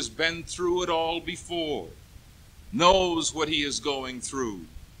one who has been through it all before, knows what he is going through,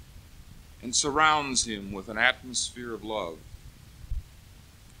 and surrounds him with an atmosphere of love.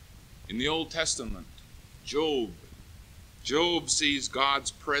 In the Old Testament, Job sees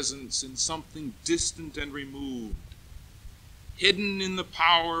God's presence in something distant and removed, hidden in the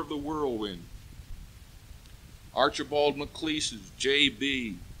power of the whirlwind. Archibald MacLeish's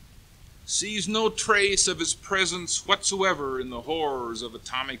J.B. sees no trace of his presence whatsoever in the horrors of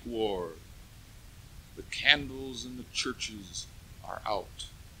atomic war. The candles in the churches are out.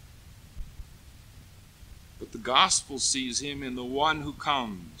 But the gospel sees him in the one who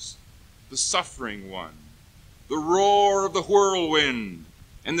comes, the suffering one. The roar of the whirlwind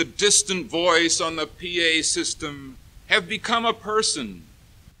and the distant voice on the PA system have become a person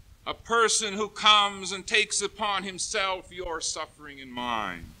who comes and takes upon himself your suffering and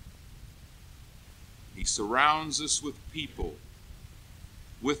mine. He surrounds us with people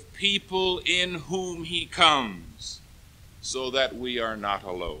in whom he comes, so that we are not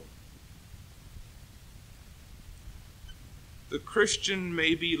alone. The Christian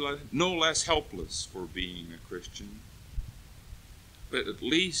may be no less helpless for being a Christian, but at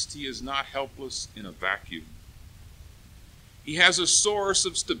least he is not helpless in a vacuum. He has a source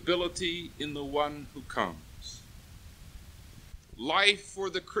of stability in the one who comes. Life for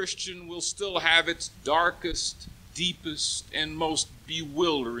the Christian will still have its darkest, deepest, and most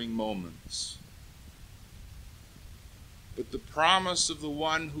bewildering moments. But the promise of the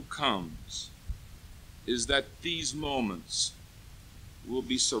one who comes is that these moments will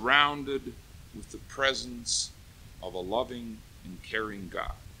be surrounded with the presence of a loving and caring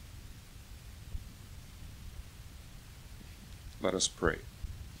God. Let us pray.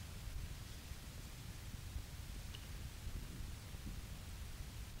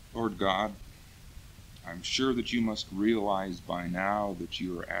 Lord God, I'm sure that you must realize by now that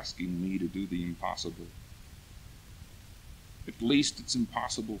you are asking me to do the impossible. At least it's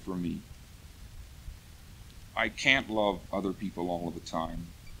impossible for me. I can't love other people all of the time.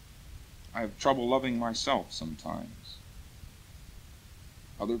 I have trouble loving myself sometimes.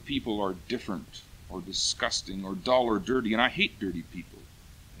 Other people are different or disgusting or dull or dirty, and I hate dirty people.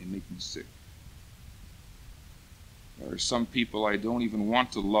 They make me sick. There are some people I don't even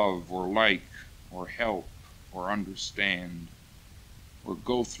want to love or like or help or understand or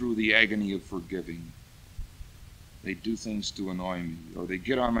go through the agony of forgiving. They do things to annoy me, or they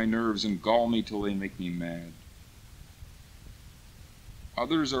get on my nerves and gall me till they make me mad.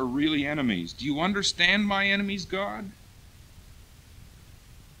 Others are really enemies. Do you understand my enemies, God?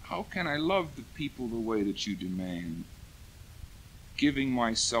 How can I love the people the way that you demand? Giving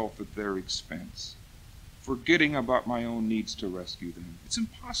myself at their expense, forgetting about my own needs to rescue them. It's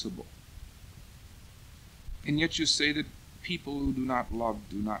impossible. And yet you say that people who do not love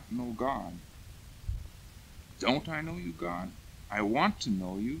do not know God. Don't I know you, God? I want to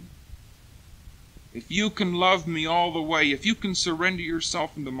know you. If you can love me all the way, if you can surrender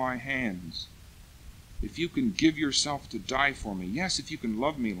yourself into my hands, if you can give yourself to die for me, yes, if you can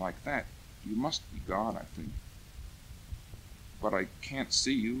love me like that, you must be God, I think. But I can't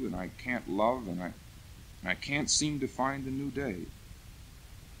see you, and I can't love, and I can't seem to find a new day.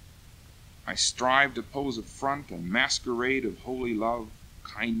 I strive to pose a front, a masquerade of holy love,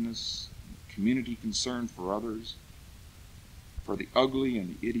 kindness, community concern for others, for the ugly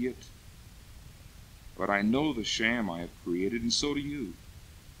and the idiot. But I know the sham I have created, and so do you.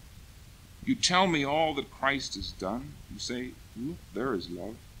 You tell me all that Christ has done. You say, look, there is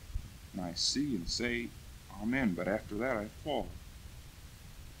love. And I see and say, amen, but after that I fall.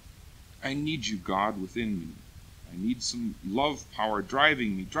 I need you, God, within me. I need some love power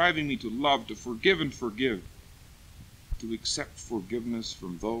driving me to love, to forgive and forgive, to accept forgiveness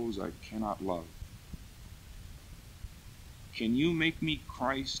from those I cannot love. Can you make me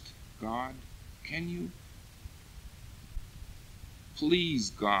Christ, God? Can you? Please,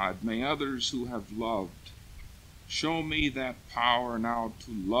 God, may others who have loved show me that power now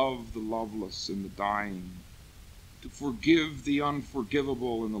to love the loveless and the dying, to forgive the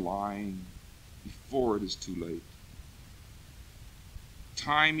unforgivable and the lying before it is too late.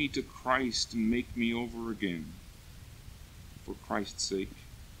 Tie me to Christ and make me over again, for Christ's sake.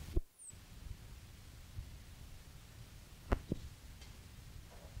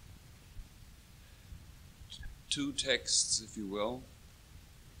 Two texts, if you will,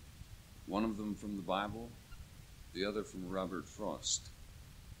 one of them from the Bible, the other from Robert Frost.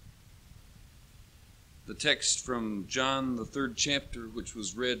 The text from John, the 3rd chapter, which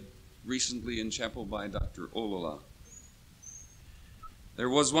was read recently in chapel by Dr. Ollila. There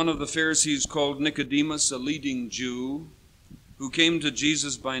was one of the Pharisees called Nicodemus, a leading Jew, who came to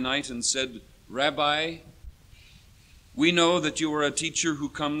Jesus by night and said, Rabbi, we know that you are a teacher who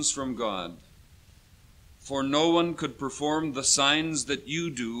comes from God. For no one could perform the signs that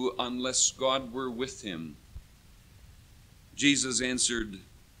you do unless God were with him. Jesus answered,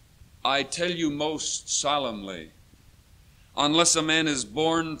 I tell you most solemnly, unless a man is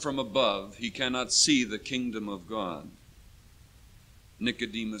born from above, he cannot see the kingdom of God.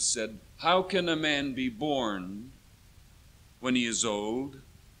 Nicodemus said, How can a man be born when he is old?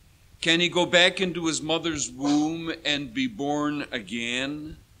 Can he go back into his mother's womb and be born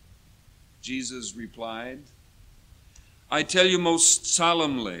again? Jesus replied, I tell you most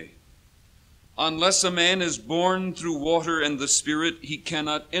solemnly, unless a man is born through water and the Spirit, he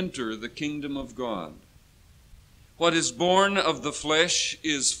cannot enter the kingdom of God. What is born of the flesh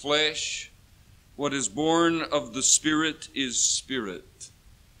is flesh. What is born of the Spirit is spirit.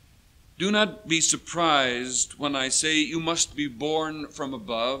 Do not be surprised when I say you must be born from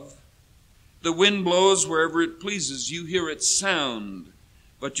above. The wind blows wherever it pleases. You hear its sound,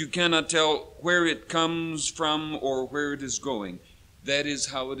 but you cannot tell where it comes from or where it is going. That is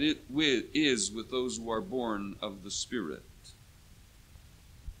how it is with those who are born of the Spirit.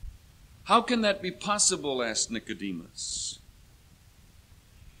 How can that be possible? Asked Nicodemus.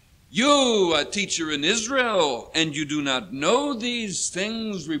 You, a teacher in Israel, and you do not know these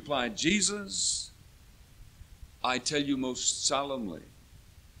things, replied Jesus. I tell you most solemnly,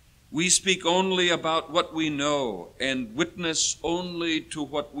 we speak only about what we know and witness only to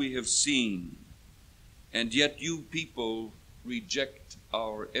what we have seen, and yet you people reject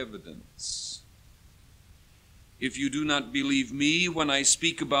our evidence. If you do not believe me when I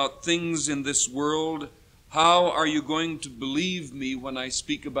speak about things in this world, How are you going to believe me when I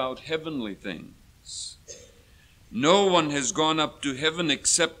speak about heavenly things? No one has gone up to heaven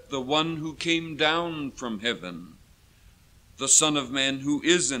except the one who came down from heaven, the Son of Man who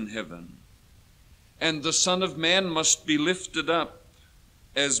is in heaven. And the Son of Man must be lifted up,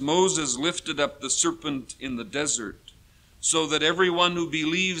 as Moses lifted up the serpent in the desert, so that everyone who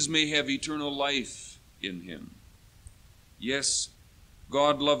believes may have eternal life in him. Yes,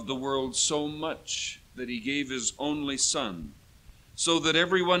 God loved the world so much that he gave his only Son, so that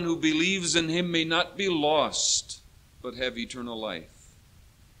everyone who believes in him may not be lost, but have eternal life.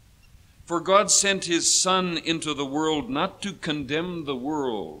 For God sent his Son into the world not to condemn the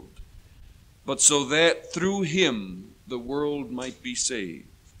world, but so that through him the world might be saved.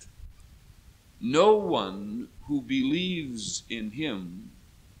 No one who believes in him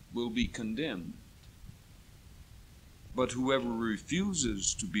will be condemned, but whoever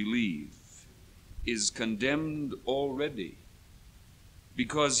refuses to believe is condemned already,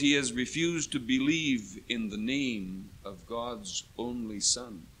 because he has refused to believe in the name of God's only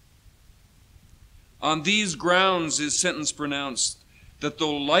Son. On these grounds is sentence pronounced, that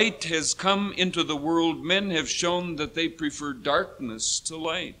though light has come into the world, men have shown that they prefer darkness to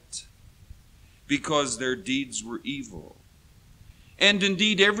light, because their deeds were evil. And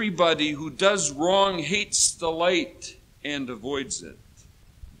indeed, everybody who does wrong hates the light and avoids it,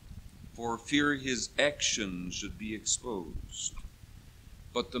 for fear his actions should be exposed.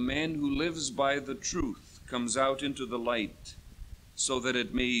 But the man who lives by the truth comes out into the light, so that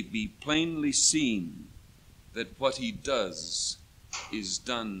it may be plainly seen that what he does is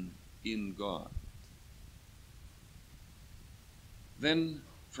done in God. Then,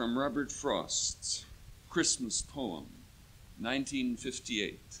 from Robert Frost's Christmas poem,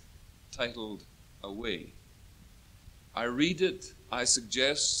 1958, titled Away. I read it, I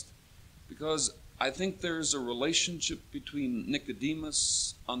suggest, because I think there's a relationship between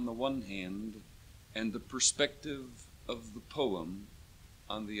Nicodemus on the one hand and the perspective of the poem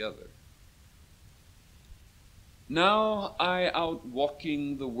on the other. Now I out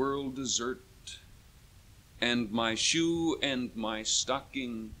walking the world desert, and my shoe and my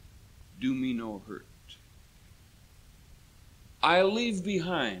stocking do me no hurt. I leave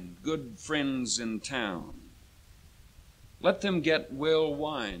behind good friends in town. Let them get well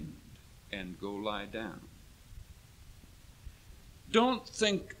wined and go lie down. Don't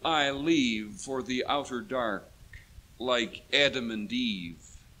think I leave for the outer dark, like Adam and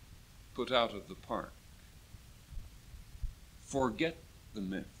Eve put out of the park. Forget the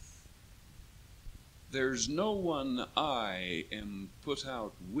myth. There's no one I am put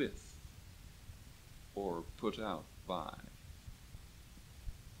out with or put out by.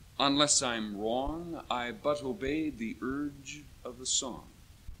 Unless I'm wrong, I but obey the urge of a song.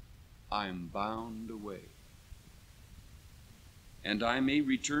 I'm bound away. And I may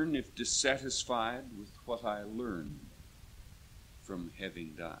return if dissatisfied with what I learned from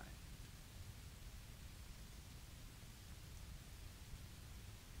having died.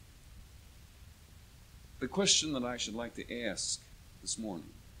 The question that I should like to ask this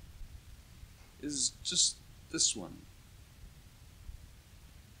morning is just this one.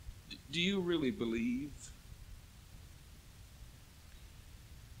 Do you really believe?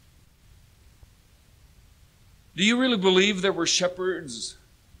 Do you really believe there were shepherds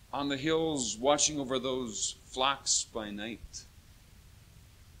on the hills watching over those flocks by night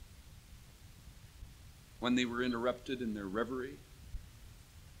when they were interrupted in their reverie?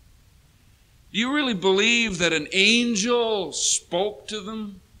 Do you really believe that an angel spoke to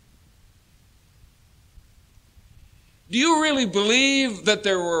them? Do you really believe that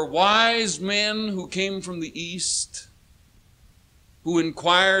there were wise men who came from the east, who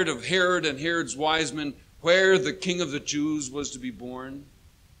inquired of Herod and Herod's wise men where the King of the Jews was to be born?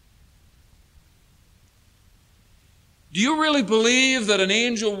 Do you really believe that an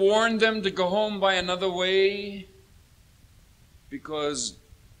angel warned them to go home by another way because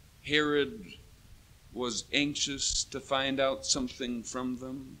Herod was anxious to find out something from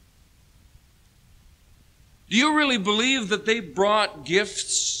them? Do you really believe that they brought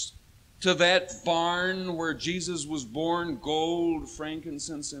gifts to that barn where Jesus was born, gold,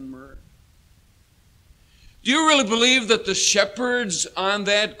 frankincense, and myrrh? Do you really believe that the shepherds on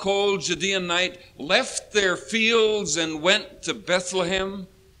that cold Judean night left their fields and went to Bethlehem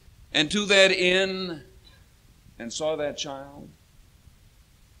and to that inn and saw that child?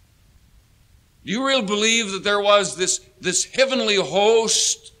 Do you really believe that there was this heavenly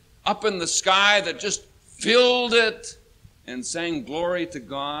host up in the sky that just filled it and sang glory to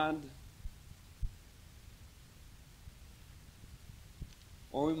God?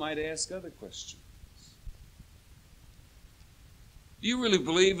 Or we might ask other questions. Do you really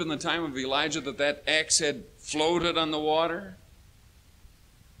believe in the time of Elijah that axe head floated on the water?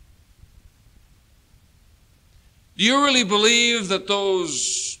 Do you really believe that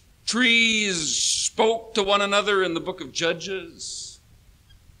those trees spoke to one another in the book of Judges?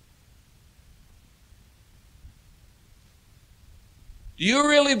 Do you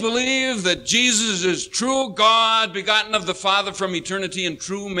really believe that Jesus is true God, begotten of the Father from eternity, and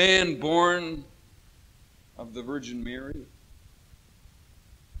true man, born of the Virgin Mary?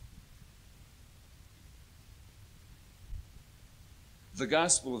 The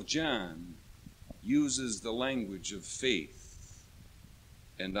Gospel of John uses the language of faith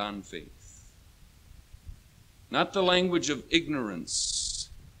and unfaith, not the language of ignorance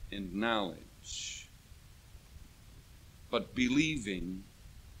and knowledge, but believing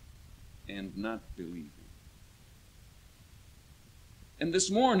and not believing. And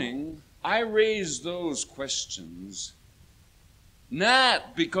this morning, I raise those questions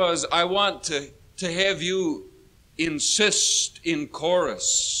not because I want to have you insist in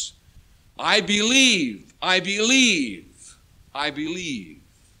chorus, I believe, I believe, I believe.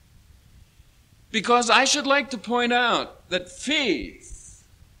 Because I should like to point out that faith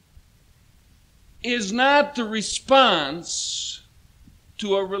is not the response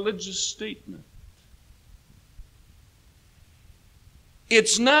to a religious statement.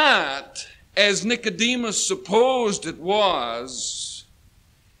 It's not, as Nicodemus supposed it was,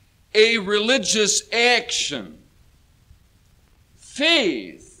 a religious action.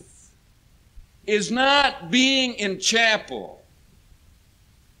 Faith is not being in chapel,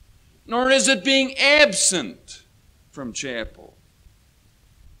 nor is it being absent from chapel.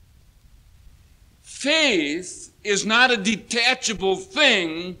 Faith is not a detachable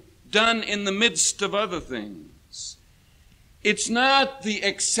thing done in the midst of other things. It's not the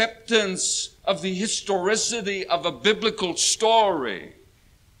acceptance of the historicity of a biblical story.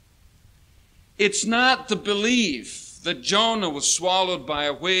 It's not the belief that Jonah was swallowed by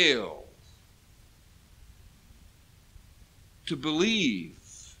a whale. To believe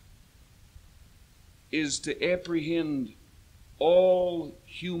is to apprehend all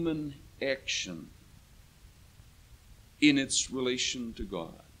human action in its relation to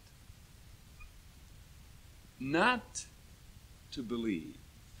God. Not to believe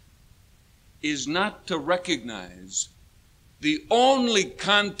is not to recognize the only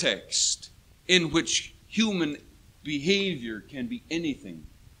context in which human behavior can be anything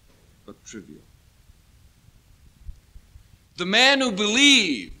but trivial. The man who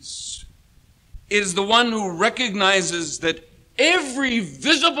believes is the one who recognizes that every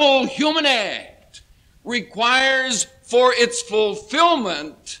visible human act requires for its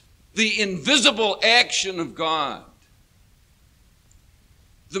fulfillment the invisible action of God.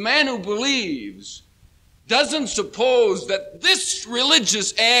 The man who believes doesn't suppose that this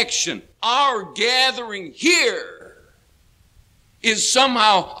religious action, our gathering here, is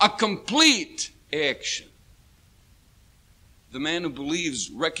somehow a complete action. The man who believes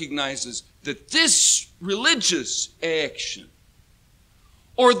recognizes that this religious action,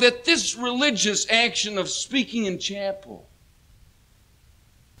 or that this religious action of speaking in chapel,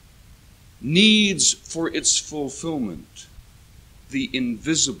 needs for its fulfillment the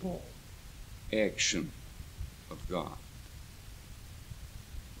invisible action of God.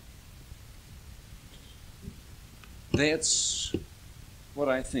 That's what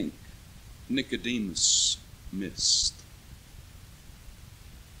I think Nicodemus missed.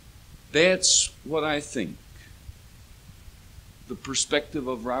 That's what I think the perspective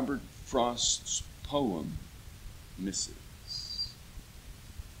of Robert Frost's poem misses.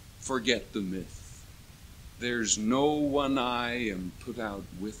 Forget the myth. There's no one I am put out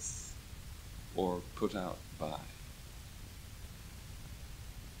with or put out by.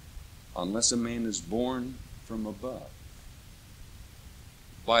 Unless a man is born from above,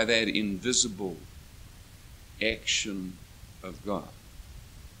 by that invisible action of God,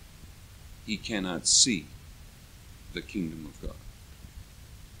 he cannot see the kingdom of God.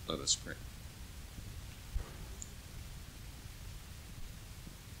 Let us pray.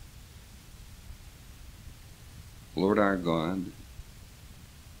 Lord our God,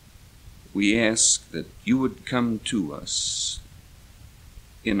 we ask that you would come to us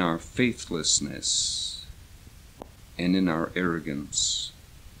in our faithlessness and in our arrogance,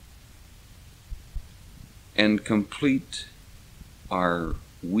 and complete our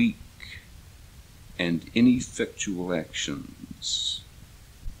weak and ineffectual actions,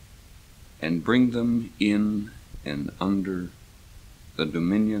 and bring them in and under the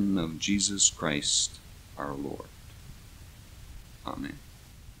dominion of Jesus Christ our Lord. Amen.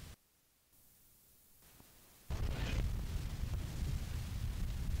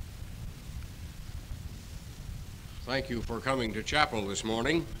 Thank you for coming to chapel this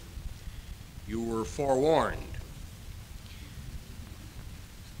morning. You were forewarned.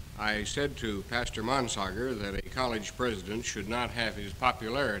 I said to Pastor Mandsager that a college president should not have his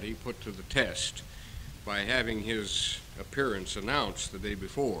popularity put to the test by having his appearance announced the day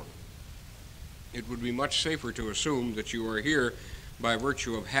before. It would be much safer to assume that you are here by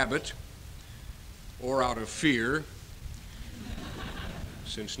virtue of habit or out of fear,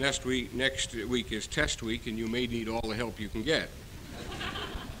 since next week is test week and you may need all the help you can get.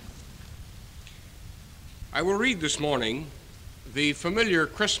 I will read this morning the familiar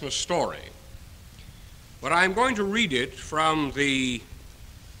Christmas story, but I'm going to read it from the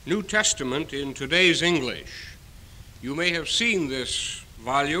New Testament in today's English. You may have seen this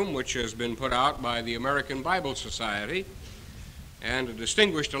volume, which has been put out by the American Bible Society, and a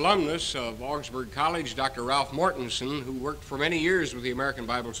distinguished alumnus of Augsburg College, Dr. Ralph Mortensen, who worked for many years with the American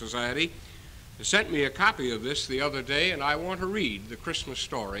Bible Society, sent me a copy of this the other day, and I want to read the Christmas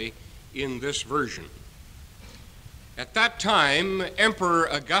story in this version. At that time, Emperor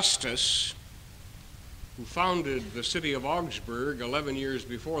Augustus, who founded the city of Augsburg 11 years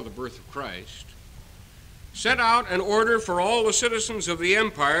before the birth of Christ, sent out an order for all the citizens of the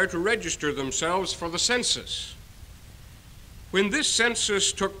empire to register themselves for the census. When this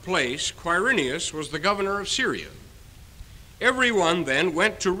census took place, Quirinius was the governor of Syria. Everyone then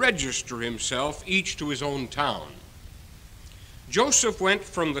went to register himself, each to his own town. Joseph went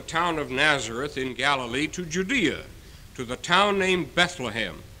from the town of Nazareth in Galilee to Judea, to the town named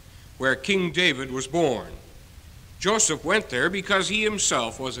Bethlehem, where King David was born. Joseph went there because he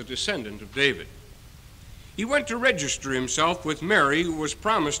himself was a descendant of David. He went to register himself with Mary, who was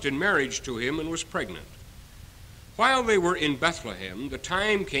promised in marriage to him and was pregnant. While they were in Bethlehem, the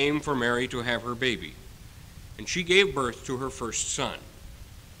time came for Mary to have her baby, and she gave birth to her first son.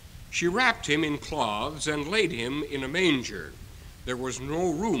 She wrapped him in cloths and laid him in a manger. There was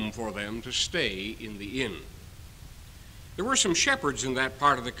no room for them to stay in the inn. There were some shepherds in that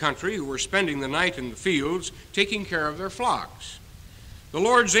part of the country who were spending the night in the fields, taking care of their flocks. The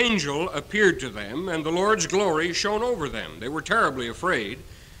Lord's angel appeared to them, and the Lord's glory shone over them. They were terribly afraid.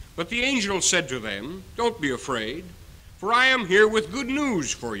 But the angel said to them, "Don't be afraid, for I am here with good news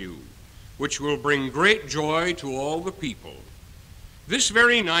for you, which will bring great joy to all the people. This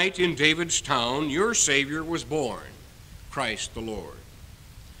very night in David's town, your Savior was born, Christ the Lord.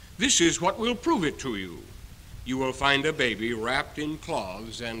 This is what will prove it to you. You will find a baby wrapped in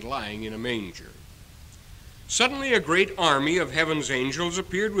cloths and lying in a manger." Suddenly a great army of heaven's angels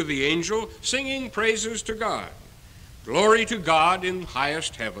appeared with the angel, singing praises to God. "Glory to God in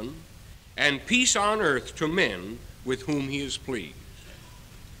highest heaven, and peace on earth to men with whom he is pleased."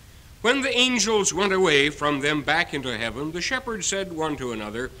 When the angels went away from them back into heaven, the shepherds said one to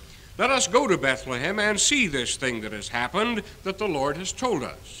another, "Let us go to Bethlehem and see this thing that has happened that the Lord has told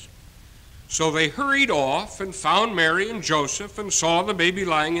us." So they hurried off and found Mary and Joseph and saw the baby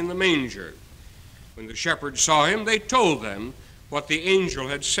lying in the manger. When the shepherds saw him, they told them what the angel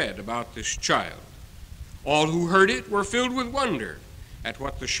had said about this child. All who heard it were filled with wonder at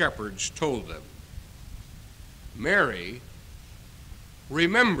what the shepherds told them. Mary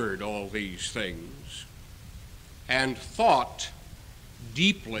remembered all these things and thought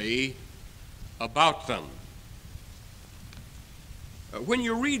deeply about them. When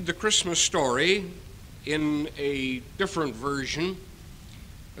you read the Christmas story in a different version,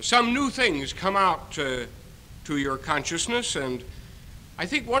 some new things come out to your consciousness, and I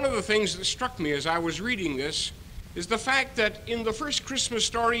think one of the things that struck me as I was reading this is the fact that in the first Christmas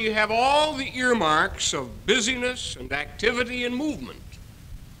story you have all the earmarks of busyness and activity and movement.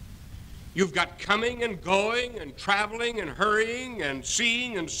 You've got coming and going and traveling and hurrying and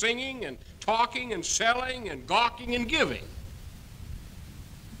seeing and singing and talking and selling and gawking and giving.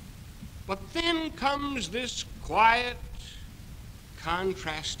 But then comes this quiet,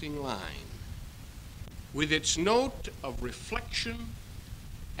 contrasting line with its note of reflection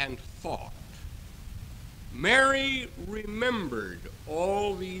and thought. Mary remembered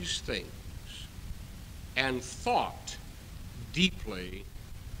all these things and thought deeply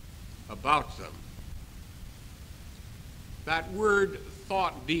about them. That word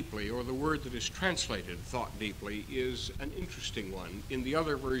thought deeply, or the word that is translated thought deeply, is an interesting one. In the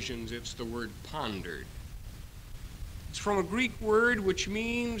other versions, it's the word pondered. It's from a Greek word which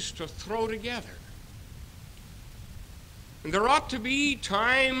means to throw together. And there ought to be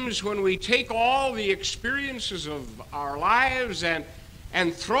times when we take all the experiences of our lives and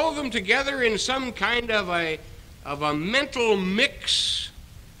throw them together in some kind of a mental mix,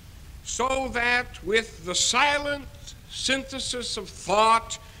 so that with the silent synthesis of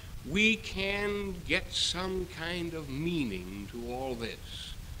thought, we can get some kind of meaning to all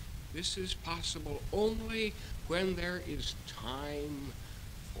this. This is possible only when there is time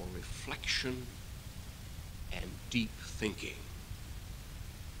for reflection and deep thinking.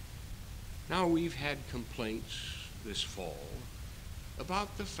 Now, we've had complaints this fall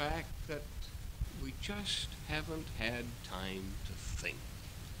about the fact that we just haven't had time to think.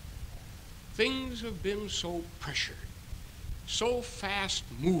 Things have been so pressured, so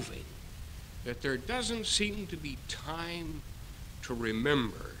fast-moving, that there doesn't seem to be time to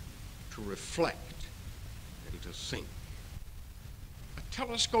remember, to reflect, and to think. A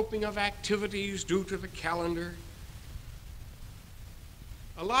telescoping of activities due to the calendar,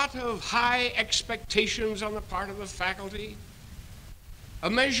 a lot of high expectations on the part of the faculty, a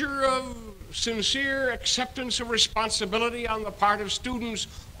measure of sincere acceptance of responsibility on the part of students.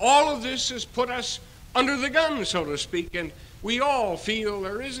 All of this has put us under the gun, so to speak, and we all feel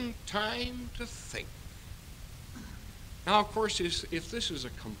there isn't time to think. Now, of course, if this is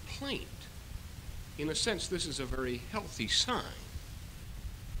a complaint, in a sense, this is a very healthy sign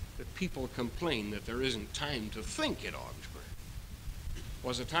that people complain that there isn't time to think at Augsburg. There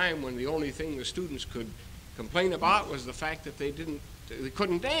was a time when the only thing the students could complain about was the fact that they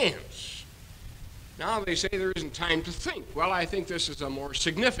couldn't dance. Now they say there isn't time to think. Well, I think this is a more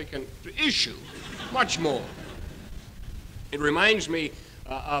significant issue, much more. It reminds me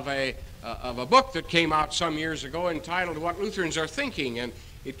of a book that came out some years ago entitled What Lutherans Are Thinking, and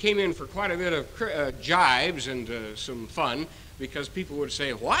it came in for quite a bit of jibes and some fun, because people would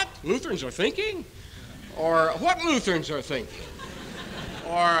say, what? Lutherans are thinking? Or, what Lutherans are thinking?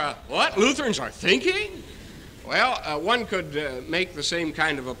 Or, what? Lutherans are thinking? Well, one could make the same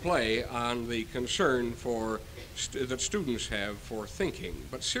kind of a play on the concern that students have for thinking.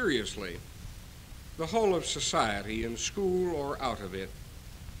 But seriously, the whole of society, in school or out of it,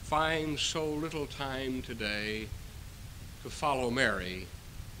 finds so little time today to follow Mary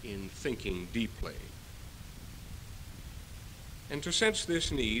in thinking deeply. And to sense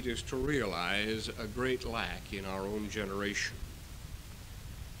this need is to realize a great lack in our own generation.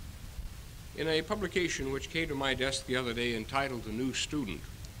 In a publication which came to my desk the other day entitled The New Student,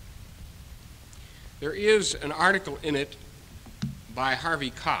 there is an article in it by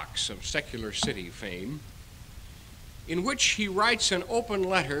Harvey Cox of Secular City fame, in which he writes an open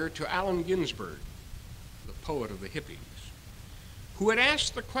letter to Allen Ginsberg, the poet of the hippies, who had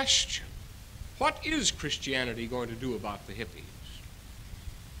asked the question, what is Christianity going to do about the hippies?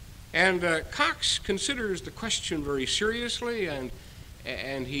 And Cox considers the question very seriously, and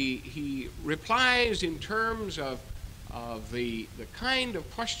he replies in terms of the kind of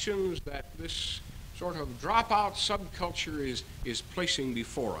questions that this sort of dropout subculture is placing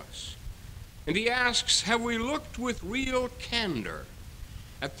before us. And he asks, have we looked with real candor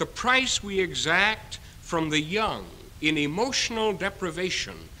at the price we exact from the young in emotional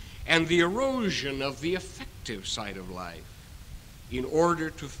deprivation and the erosion of the affective side of life in order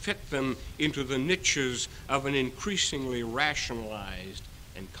to fit them into the niches of an increasingly rationalized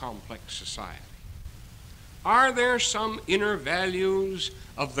and complex society? Are there some inner values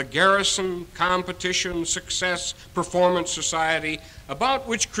of the garrison, competition, success, performance society about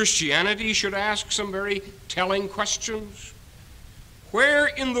which Christianity should ask some very telling questions? Where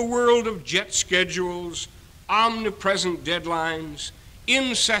in the world of jet schedules, omnipresent deadlines,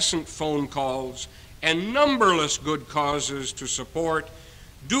 incessant phone calls, and numberless good causes to support,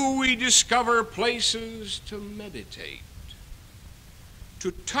 do we discover places to meditate, to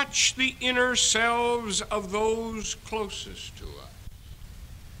touch the inner selves of those closest to us,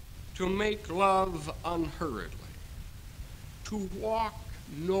 to make love unhurriedly, to walk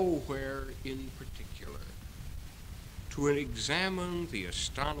nowhere in particular, to examine the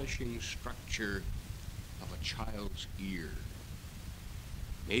astonishing structure of a child's ear?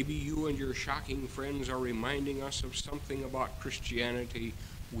 Maybe you and your shocking friends are reminding us of something about Christianity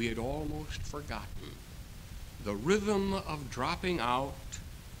we had almost forgotten. The rhythm of dropping out,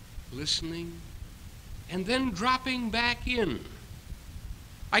 listening, and then dropping back in.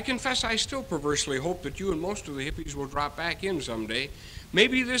 I confess I still perversely hope that you and most of the hippies will drop back in someday.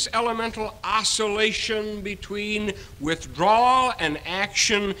 Maybe this elemental oscillation between withdrawal and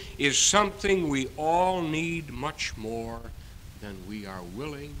action is something we all need much more than we are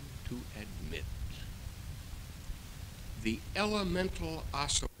willing to admit. The elemental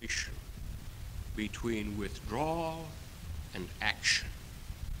oscillation between withdrawal and action.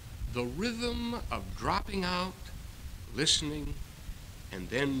 The rhythm of dropping out, listening, and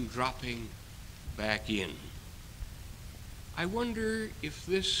then dropping back in. I wonder if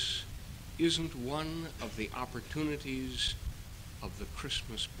this isn't one of the opportunities of the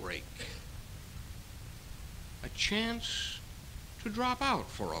Christmas break. A chance to drop out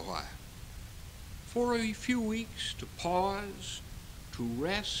for a while, for a few weeks to pause, to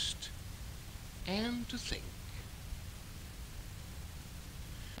rest, and to think.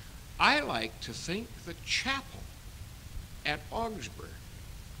 I like to think the chapel at Augsburg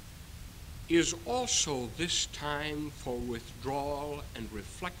is also this time for withdrawal and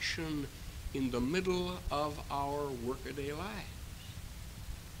reflection in the middle of our workaday lives.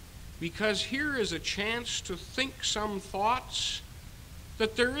 Because here is a chance to think some thoughts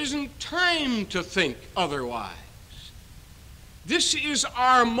that there isn't time to think otherwise. This is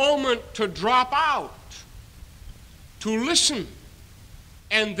our moment to drop out, to listen,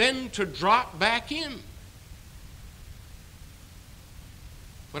 and then to drop back in.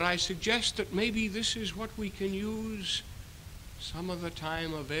 But I suggest that maybe this is what we can use some of the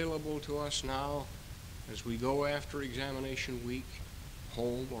time available to us now as we go after examination week,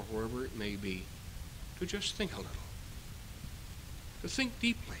 home or wherever it may be, to just think a little, to think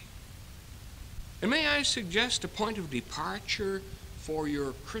deeply. And may I suggest a point of departure for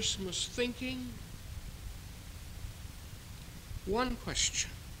your Christmas thinking? One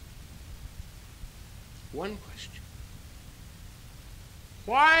question. One question.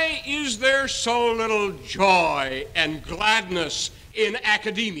 Why is there so little joy and gladness in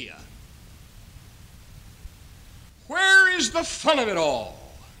academia? Where is the fun of it all?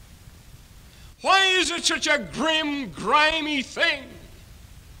 Why is it such a grim, grimy thing?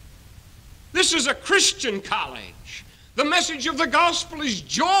 This is a Christian college. The message of the gospel is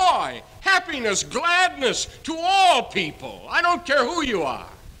joy, happiness, gladness to all people. I don't care who you are.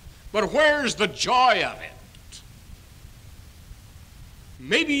 But where's the joy of it?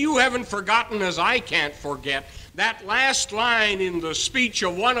 Maybe you haven't forgotten, as I can't forget, that last line in the speech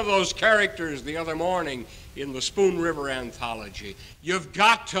of one of those characters the other morning in the Spoon River anthology. You've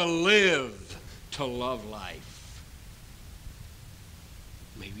got to live to love life.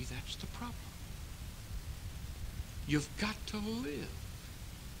 Maybe that's the problem. You've got to live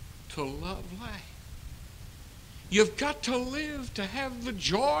to love life. You've got to live to have the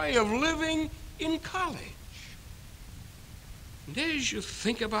joy of living in college. And as you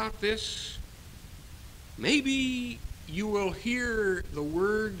think about this, maybe you will hear the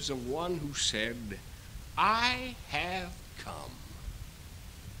words of one who said, I have come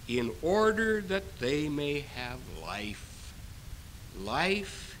in order that they may have life,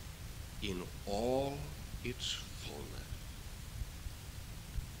 life in all its fullness.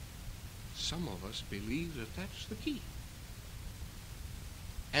 Some of us believe that that's the key,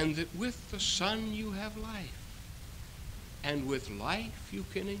 and that with the Son you have life, and with life you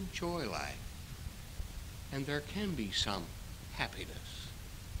can enjoy life, and there can be some happiness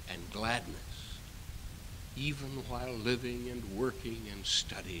and gladness even while living and working and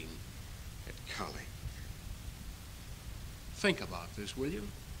studying at college. Think about this, will you?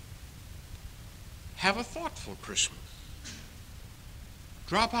 Have a thoughtful Christmas.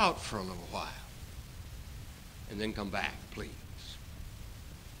 Drop out for a little while, and then come back, please.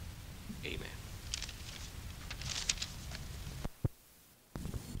 Amen.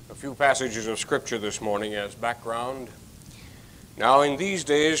 A few passages of Scripture this morning as background. Now in these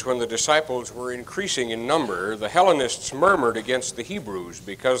days when the disciples were increasing in number, the Hellenists murmured against the Hebrews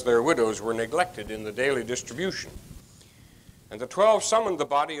because their widows were neglected in the daily distribution. And the 12 summoned the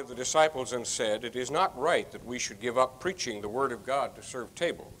body of the disciples and said, It is not right that we should give up preaching the word of God to serve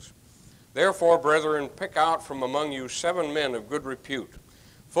tables. Therefore, brethren, pick out from among you 7 men of good repute,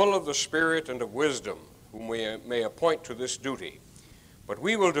 full of the Spirit and of wisdom, whom we may appoint to this duty. But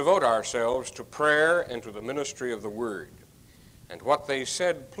we will devote ourselves to prayer and to the ministry of the word. And what they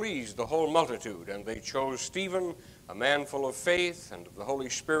said pleased the whole multitude, and they chose Stephen, a man full of faith and of the Holy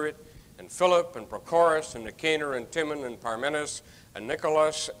Spirit, and Philip, and Prochorus, and Nicanor, and Timon, and Parmenas, and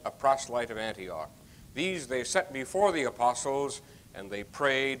Nicholas, a proselyte of Antioch. These they set before the apostles, and they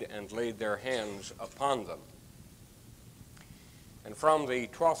prayed and laid their hands upon them. And from the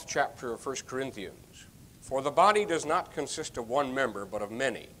 12th chapter of 1 Corinthians, For the body does not consist of one member, but of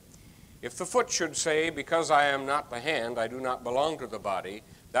many. If the foot should say, Because I am not the hand, I do not belong to the body,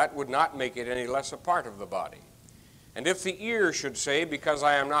 that would not make it any less a part of the body. And if the ear should say, Because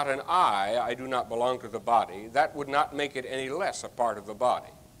I am not an eye, I do not belong to the body, that would not make it any less a part of the body.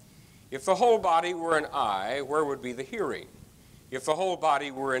 If the whole body were an eye, where would be the hearing? If the whole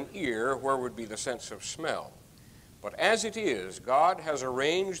body were an ear, where would be the sense of smell? But as it is, God has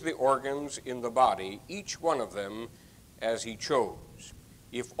arranged the organs in the body, each one of them as he chose.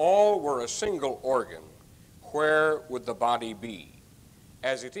 If all were a single organ, where would the body be?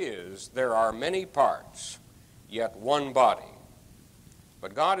 As it is, there are many parts, yet one body.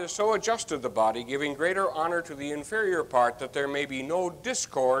 But God has so adjusted the body, giving greater honor to the inferior part, that there may be no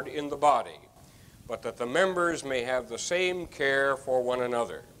discord in the body, but that the members may have the same care for one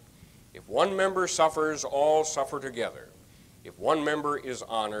another. If one member suffers, all suffer together. If one member is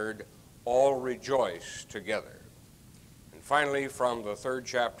honored, all rejoice together. And finally, from the 3rd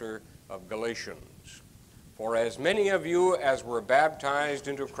chapter of Galatians, for as many of you as were baptized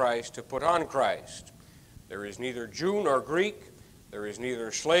into Christ to put on Christ, there is neither Jew nor Greek, there is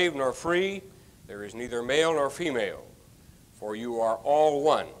neither slave nor free, there is neither male nor female, for you are all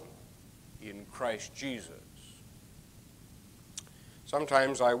one in Christ Jesus.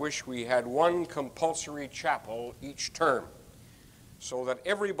 Sometimes I wish we had one compulsory chapel each term, so that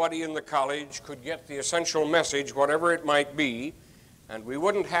everybody in the college could get the essential message, whatever it might be, and we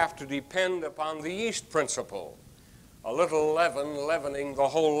wouldn't have to depend upon the yeast principle, a little leaven leavening the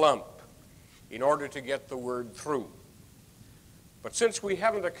whole lump, in order to get the word through. But since we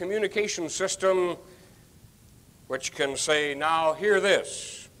haven't a communication system which can say, now hear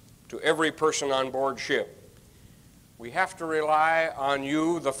this, to every person on board ship, we have to rely on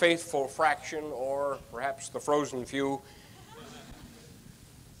you, the faithful fraction, or perhaps the frozen few,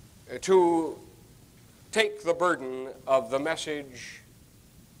 to take the burden of the message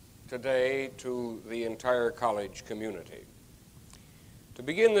today to the entire college community. To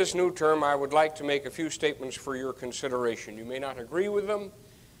begin this new term, I would like to make a few statements for your consideration. You may not agree with them,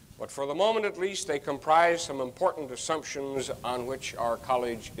 but for the moment at least, they comprise some important assumptions on which our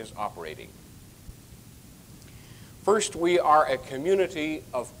college is operating. First, we are a community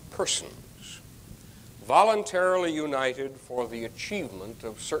of persons, voluntarily united for the achievement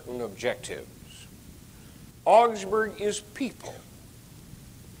of certain objectives. Augsburg is people,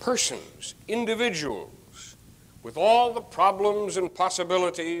 persons, individuals, with all the problems and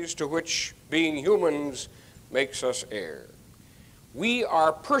possibilities to which being humans makes us heir. We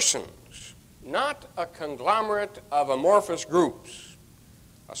are persons, not a conglomerate of amorphous groups,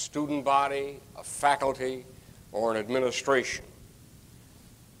 a student body, a faculty, or an administration,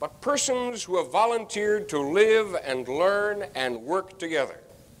 but persons who have volunteered to live and learn and work together.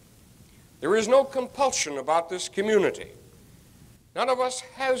 There is no compulsion about this community. None of us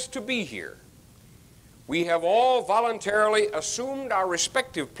has to be here. We have all voluntarily assumed our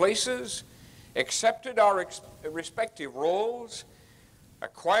respective places, accepted our respective roles,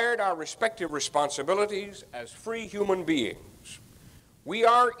 acquired our respective responsibilities as free human beings. We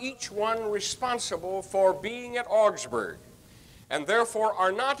are each one responsible for being at Augsburg, and therefore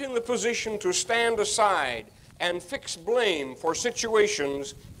are not in the position to stand aside and fix blame for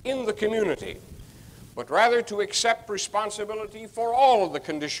situations in the community, but rather to accept responsibility for all of the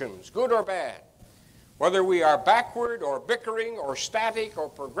conditions, good or bad, whether we are backward or bickering or static or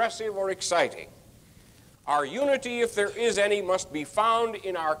progressive or exciting. Our unity, if there is any, must be found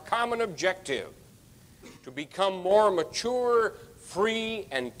in our common objective to become more mature, free,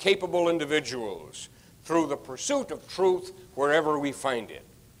 and capable individuals through the pursuit of truth wherever we find it.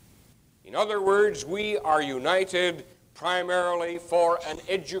 In other words, we are united primarily for an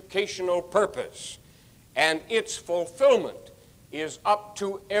educational purpose, and its fulfillment is up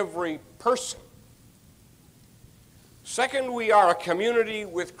to every person. Second, we are a community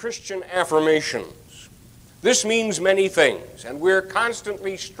with Christian affirmations. This means many things, and we're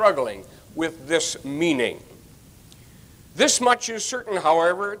constantly struggling with this meaning. This much is certain,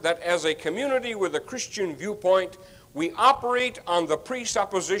 however, that as a community with a Christian viewpoint, we operate on the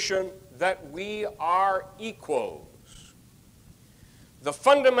presupposition that we are equals. The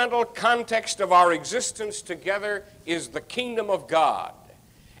fundamental context of our existence together is the kingdom of God.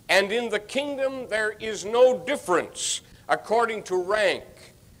 And in the kingdom, there is no difference according to rank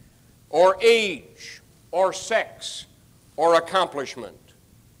or age or sex or accomplishment.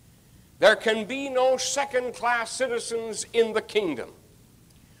 There can be no second-class citizens in the kingdom.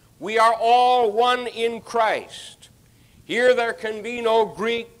 We are all one in Christ. Here there can be no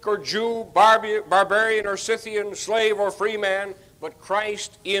Greek or Jew, barbarian or Scythian, slave or free man, but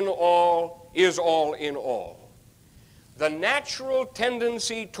Christ in all is all in all. The natural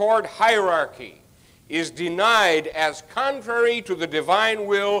tendency toward hierarchy is denied as contrary to the divine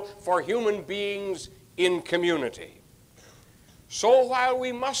will for human beings in community. So while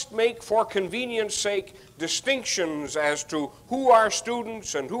we must make for convenience sake distinctions as to who are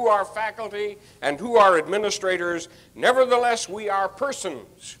students and who are faculty and who are administrators, nevertheless we are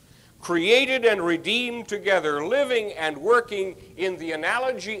persons, created and redeemed together, living and working in the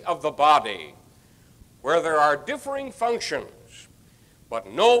analogy of the body, where there are differing functions,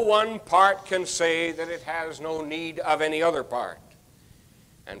 but no one part can say that it has no need of any other part.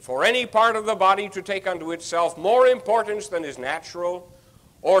 And for any part of the body to take unto itself more importance than is natural,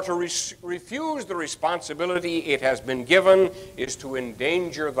 or to refuse the responsibility it has been given is to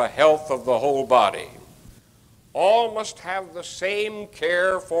endanger the health of the whole body. All must have the same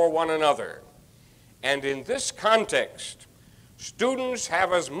care for one another. And in this context, students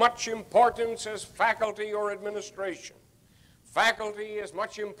have as much importance as faculty or administration. Faculty as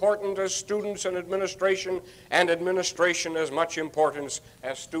much important as students and administration as much importance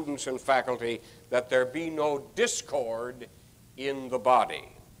as students and faculty, that there be no discord in the body.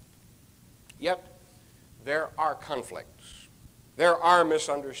 Yet, there are conflicts, there are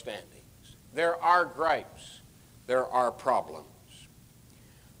misunderstandings, there are gripes, there are problems.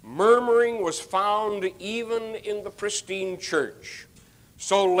 Murmuring was found even in the pristine church,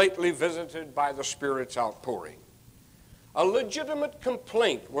 so lately visited by the Spirit's outpouring. A legitimate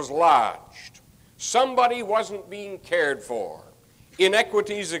complaint was lodged. Somebody wasn't being cared for.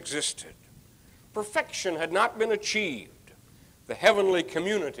 Inequities existed. Perfection had not been achieved. The heavenly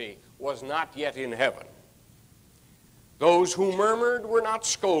community was not yet in heaven. Those who murmured were not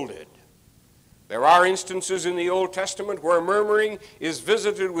scolded. There are instances in the Old Testament where murmuring is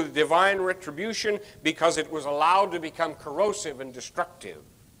visited with divine retribution because it was allowed to become corrosive and destructive.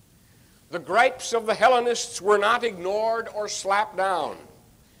 The gripes of the Hellenists were not ignored or slapped down.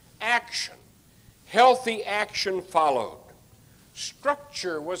 Action, healthy action followed.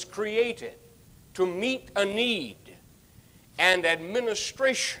 Structure was created to meet a need, and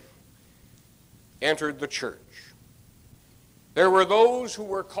administration entered the church. There were those who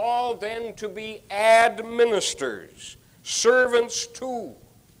were called then to be administrators, servants to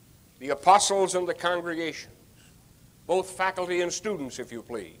the apostles and the congregations, both faculty and students, if you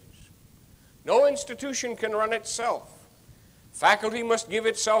please. No institution can run itself. Faculty must give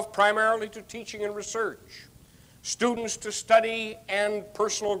itself primarily to teaching and research, students to study and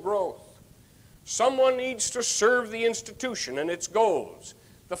personal growth. Someone needs to serve the institution and its goals,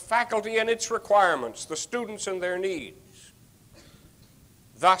 the faculty and its requirements, the students and their needs.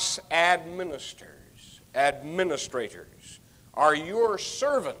 Thus, administrators are your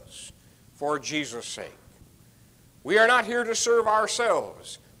servants for Jesus' sake. We are not here to serve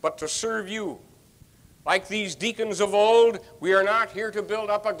ourselves, but to serve you. Like these deacons of old, we are not here to build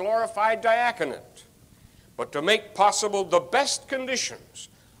up a glorified diaconate, but to make possible the best conditions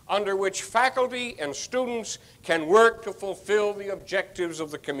under which faculty and students can work to fulfill the objectives of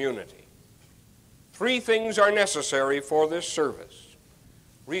the community. Three things are necessary for this service: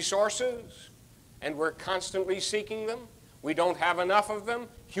 resources, and we're constantly seeking them. We don't have enough of them,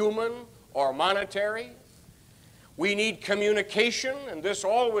 human or monetary. We need communication, and this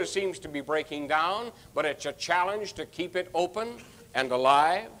always seems to be breaking down, but it's a challenge to keep it open and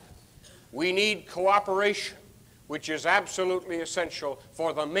alive. We need cooperation, which is absolutely essential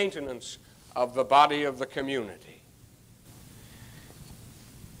for the maintenance of the body of the community.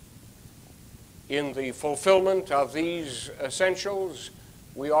 In the fulfillment of these essentials,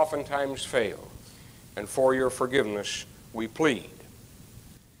 we oftentimes fail, and for your forgiveness we plead.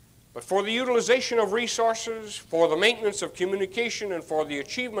 But for the utilization of resources, for the maintenance of communication, and for the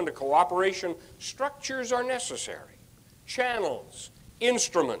achievement of cooperation, structures are necessary. Channels,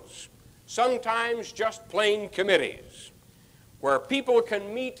 instruments, sometimes just plain committees, where people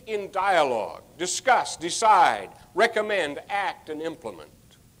can meet in dialogue, discuss, decide, recommend, act, and implement.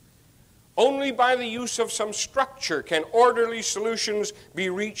 Only by the use of some structure can orderly solutions be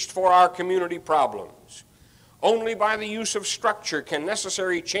reached for our community problems. Only by the use of structure can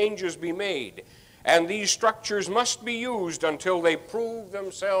necessary changes be made, and these structures must be used until they prove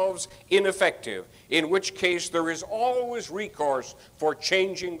themselves ineffective, in which case there is always recourse for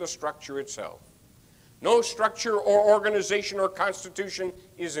changing the structure itself. No structure or organization or constitution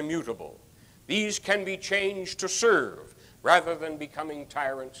is immutable. These can be changed to serve, rather than becoming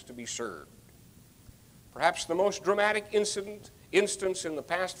tyrants to be served. Perhaps the most dramatic instance in the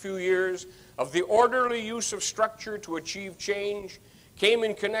past few years of the orderly use of structure to achieve change came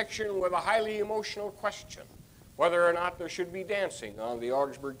in connection with a highly emotional question, whether or not there should be dancing on the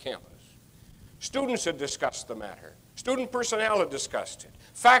Augsburg campus. Students had discussed the matter. Student personnel had discussed it.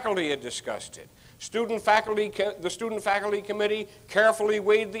 Faculty had discussed it. The Student Faculty Committee carefully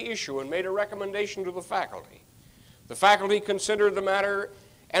weighed the issue and made a recommendation to the faculty. The faculty considered the matter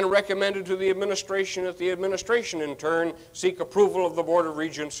and recommended to the administration that the administration, in turn, seek approval of the Board of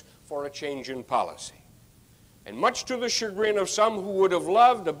Regents for a change in policy. And much to the chagrin of some who would have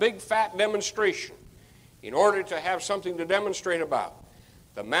loved a big fat demonstration in order to have something to demonstrate about,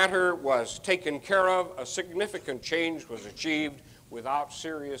 the matter was taken care of, a significant change was achieved without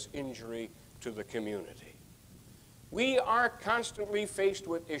serious injury to the community. We are constantly faced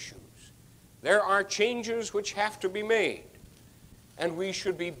with issues. There are changes which have to be made. and we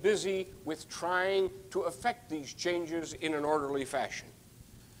should be busy with trying to effect these changes in an orderly fashion.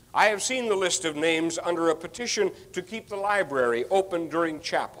 I have seen the list of names under a petition to keep the library open during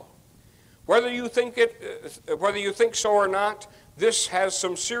chapel. Whether you think so or not, this has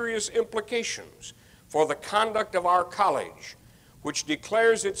some serious implications for the conduct of our college, which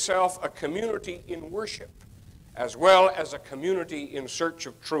declares itself a community in worship as well as a community in search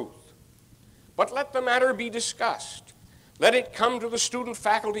of truth. But let the matter be discussed. Let it come to the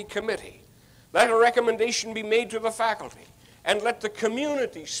student-faculty committee. Let a recommendation be made to the faculty, and let the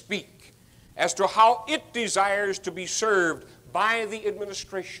community speak as to how it desires to be served by the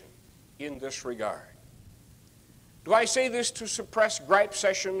administration in this regard. Do I say this to suppress gripe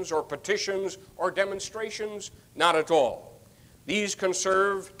sessions or petitions or demonstrations? Not at all. These can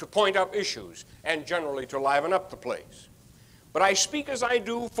serve to point up issues and generally to liven up the place. But I speak as I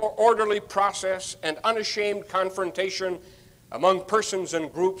do for orderly process and unashamed confrontation among persons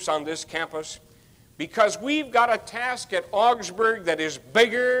and groups on this campus, because we've got a task at Augsburg that is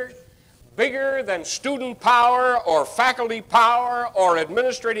bigger than student power or faculty power or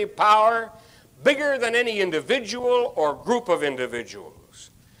administrative power, bigger than any individual or group of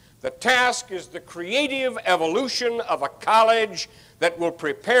individuals. The task is the creative evolution of a college that will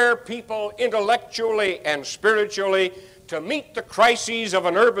prepare people intellectually and spiritually to meet the crises of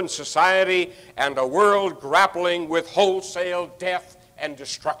an urban society and a world grappling with wholesale death and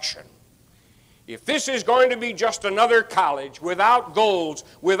destruction. If this is going to be just another college without goals,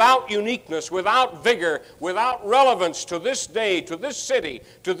 without uniqueness, without vigor, without relevance to this day, to this city,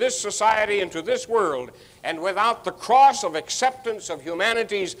 to this society, and to this world, and without the cross of acceptance of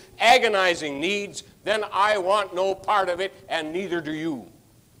humanity's agonizing needs, then I want no part of it, and neither do you.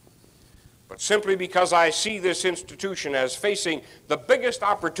 But simply because I see this institution as facing the biggest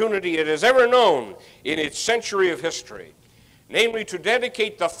opportunity it has ever known in its century of history, namely to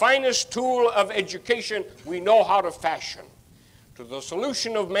dedicate the finest tool of education we know how to fashion to the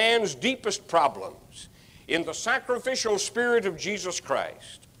solution of man's deepest problems in the sacrificial spirit of Jesus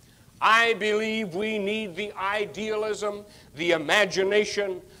Christ, I believe we need the idealism, the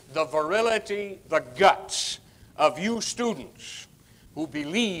imagination, the virility, the guts of you students who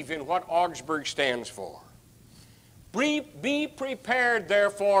believe in what Augsburg stands for. Be prepared,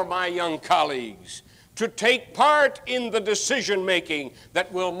 therefore, my young colleagues, to take part in the decision-making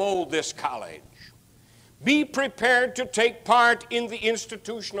that will mold this college. Be prepared to take part in the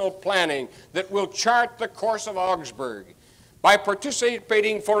institutional planning that will chart the course of Augsburg by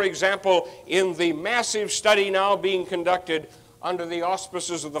participating, for example, in the massive study now being conducted under the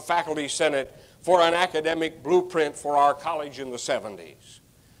auspices of the Faculty Senate for an academic blueprint for our college in the 70s.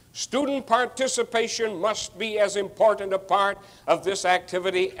 Student participation must be as important a part of this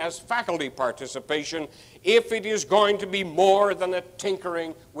activity as faculty participation if it is going to be more than a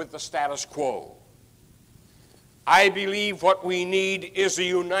tinkering with the status quo. I believe what we need is a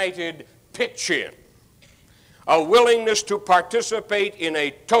united pitch-in, a willingness to participate in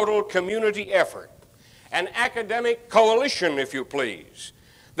a total community effort, an academic coalition, if you please,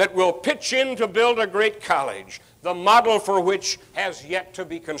 that will pitch in to build a great college, the model for which has yet to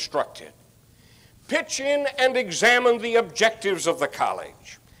be constructed. Pitch in and examine the objectives of the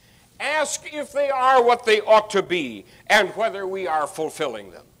college. Ask if they are what they ought to be and whether we are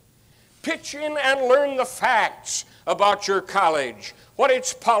fulfilling them. Pitch in and learn the facts about your college, what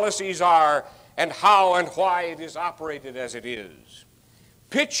its policies are, and how and why it is operated as it is.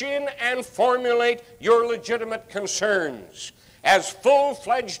 Pitch in and formulate your legitimate concerns as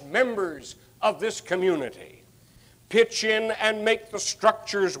full-fledged members of this community. Pitch in and make the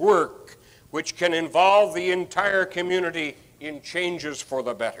structures work, which can involve the entire community in changes for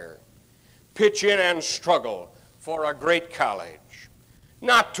the better. Pitch in and struggle for a great college,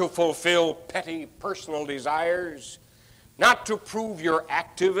 not to fulfill petty personal desires, not to prove your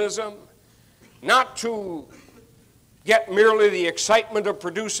activism, not to get merely the excitement of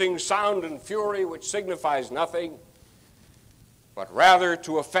producing sound and fury, which signifies nothing, but rather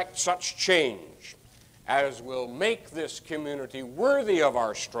to effect such change as will make this community worthy of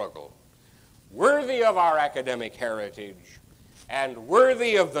our struggle, worthy of our academic heritage, and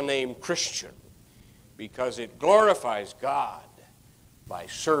worthy of the name Christian, because it glorifies God by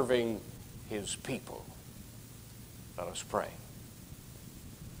serving his people. Let us pray.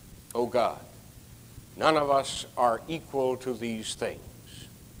 O God, none of us are equal to these things.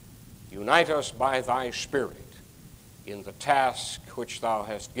 Unite us by thy Spirit in the task which thou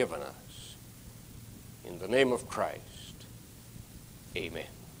hast given us. In the name of Christ, amen.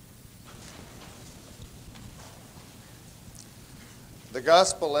 The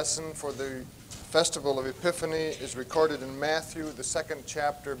gospel lesson for the festival of Epiphany is recorded in Matthew, the 2nd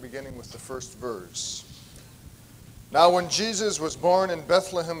chapter, beginning with the 1st verse. Now when Jesus was born in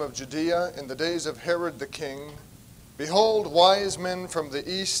Bethlehem of Judea in the days of Herod the king, behold, wise men from the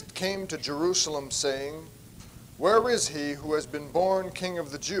east came to Jerusalem, saying, Where is he who has been born King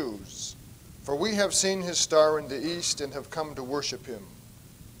of the Jews? For we have seen his star in the east and have come to worship him.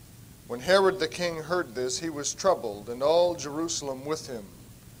 When Herod the king heard this, he was troubled, and all Jerusalem with him.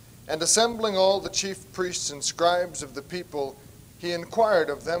 And assembling all the chief priests and scribes of the people, he inquired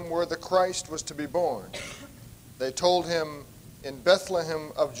of them where the Christ was to be born. They told him, In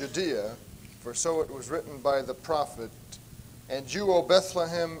Bethlehem of Judea, for so it was written by the prophet, And you, O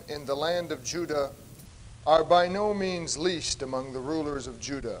Bethlehem, in the land of Judah, are by no means least among the rulers of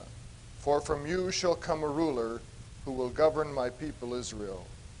Judah, for from you shall come a ruler who will govern my people Israel.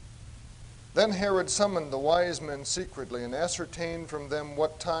 Then Herod summoned the wise men secretly and ascertained from them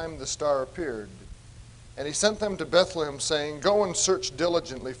what time the star appeared. And he sent them to Bethlehem, saying, Go and search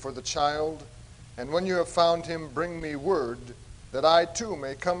diligently for the child, and when you have found him, bring me word, that I too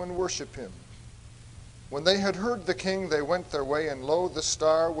may come and worship him. When they had heard the king, they went their way, and lo, the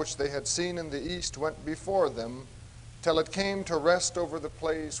star which they had seen in the east went before them, till it came to rest over the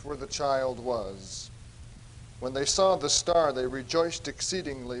place where the child was. When they saw the star, they rejoiced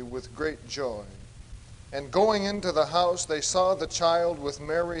exceedingly with great joy. And going into the house, they saw the child with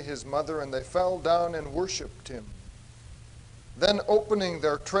Mary his mother, and they fell down and worshipped him. Then opening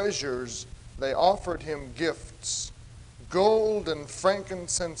their treasures, they offered him gifts, gold and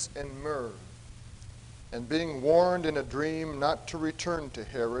frankincense and myrrh. And being warned in a dream not to return to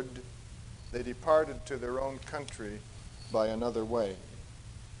Herod, they departed to their own country by another way.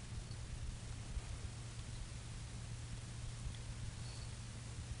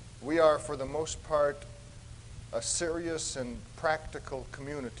 We are, for the most part, a serious and practical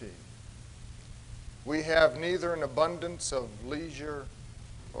community. We have neither an abundance of leisure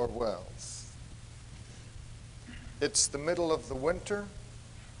or wealth. It's the middle of the winter,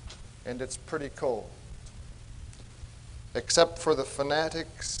 and it's pretty cold. Except for the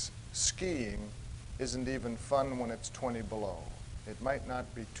fanatics, skiing isn't even fun when it's 20 below. It might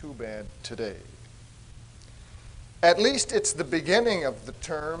not be too bad today. At least it's the beginning of the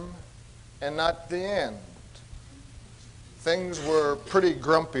term and not the end. Things were pretty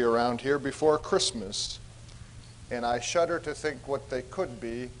grumpy around here before Christmas, and I shudder to think what they could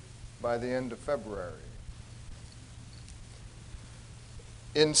be by the end of February.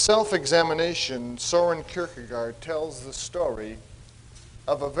 In Self-Examination, Soren Kierkegaard tells the story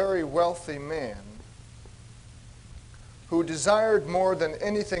of a very wealthy man who desired more than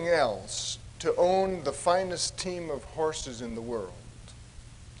anything else to own the finest team of horses in the world.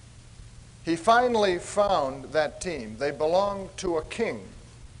 He finally found that team. They belonged to a king,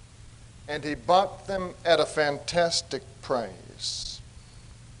 and he bought them at a fantastic price.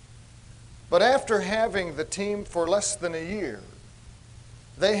 But after having the team for less than a year,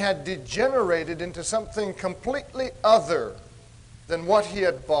 they had degenerated into something completely other than what he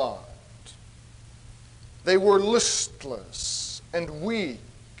had bought. They were listless and weak,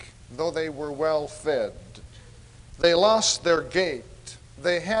 though they were well fed. They lost their gait.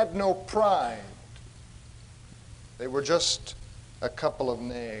 They had no pride. They were just a couple of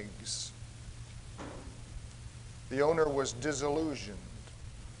nags. The owner was disillusioned.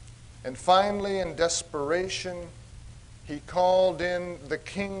 And finally, in desperation, he called in the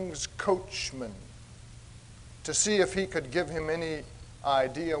king's coachman to see if he could give him any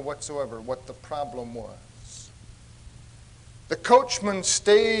idea whatsoever what the problem was. The coachman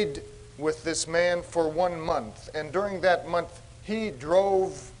stayed with this man for 1 month, and during that month, he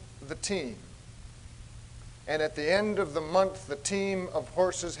drove the team. And at the end of the month, the team of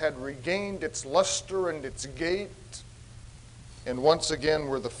horses had regained its luster and its gait, and once again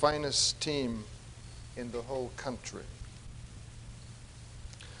were the finest team in the whole country.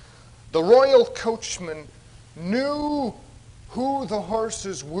 The royal coachman knew who the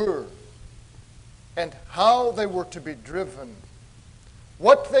horses were and how they were to be driven,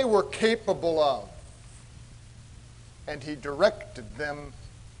 what they were capable of, and he directed them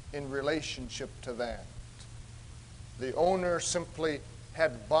in relationship to that. The owner simply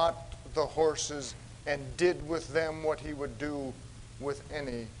had bought the horses and did with them what he would do with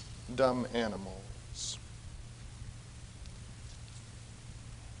any dumb animals.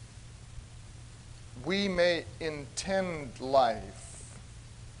 We may intend life,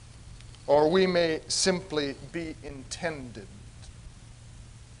 or we may simply be intended.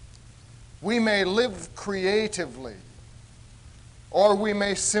 We may live creatively, or we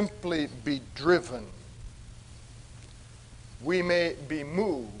may simply be driven. We may be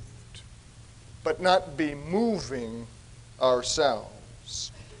moved, but not be moving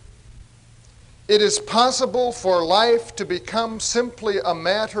ourselves. It is possible for life to become simply a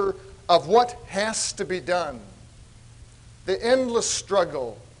matter of what has to be done. The endless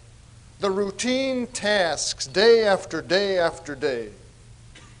struggle, the routine tasks day after day after day.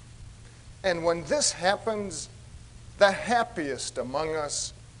 And when this happens, the happiest among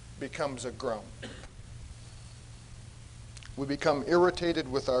us becomes a grump. We become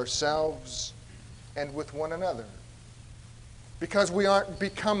irritated with ourselves and with one another because we aren't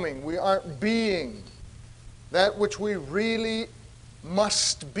becoming, we aren't being that which we really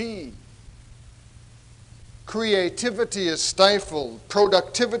must be. Creativity is stifled,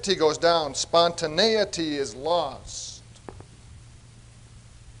 productivity goes down, spontaneity is lost.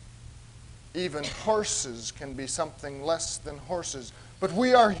 Even horses can be something less than horses. But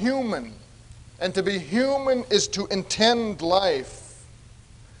we are human, and to be human is to intend life,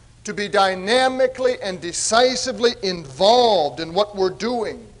 to be dynamically and decisively involved in what we're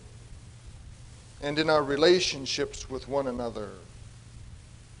doing and in our relationships with one another.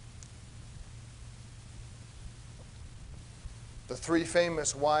 The three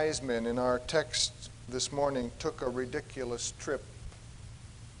famous wise men in our text this morning took a ridiculous trip,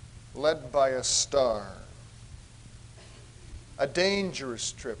 led by a star. A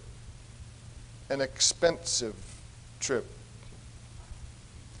dangerous trip, an expensive trip.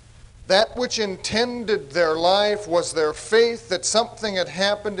 That which intended their life was their faith that something had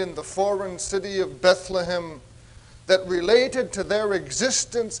happened in the foreign city of Bethlehem that related to their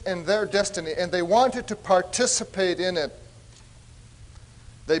existence and their destiny, and they wanted to participate in it.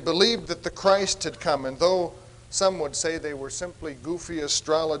 They believed that the Christ had come, and though some would say they were simply goofy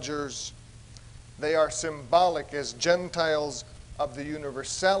astrologers, they are symbolic as Gentiles of the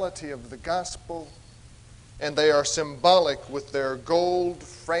universality of the gospel, and they are symbolic with their gold,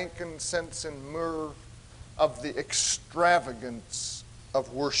 frankincense, and myrrh of the extravagance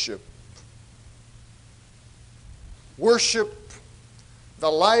of worship. Worship, the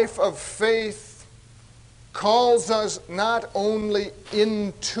life of faith, calls us not only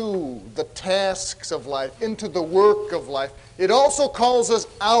into the tasks of life, into the work of life, it also calls us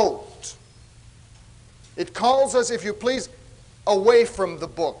out. It calls us, if you please, away from the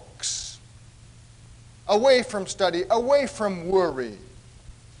books, away from study, away from worry,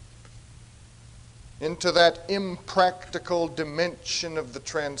 into that impractical dimension of the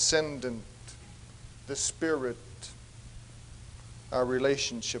transcendent, the Spirit, our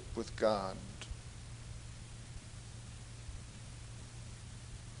relationship with God.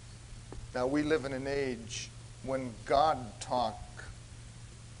 Now, we live in an age when God talk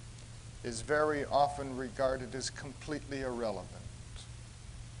is very often regarded as completely irrelevant.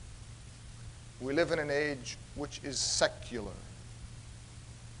 We live in an age which is secular.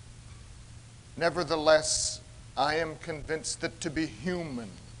 Nevertheless, I am convinced that to be human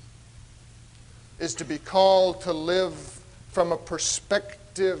is to be called to live from a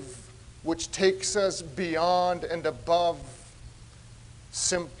perspective which takes us beyond and above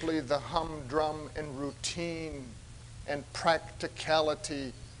simply the humdrum and routine and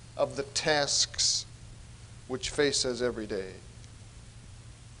practicality of the tasks which face us every day.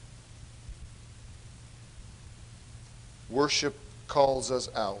 Worship calls us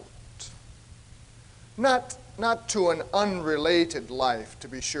out. Not to an unrelated life, to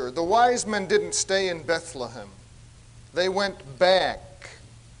be sure. The wise men didn't stay in Bethlehem. They went back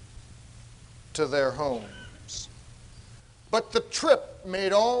to their homes. But the trip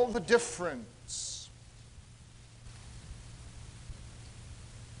made all the difference.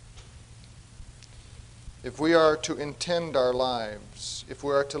 If we are to intend our lives, if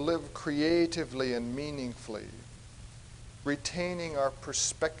we are to live creatively and meaningfully, retaining our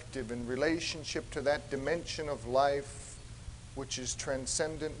perspective in relationship to that dimension of life which is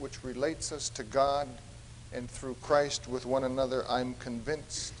transcendent, which relates us to God and through Christ with one another, I'm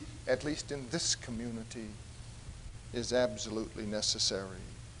convinced, at least in this community, is absolutely necessary.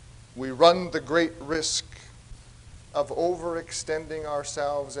 We run the great risk of overextending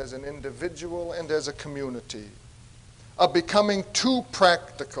ourselves as an individual and as a community, of becoming too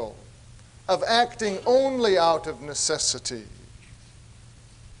practical, of acting only out of necessity.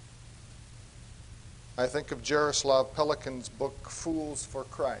 I think of Jaroslav Pelikan's book, Fools for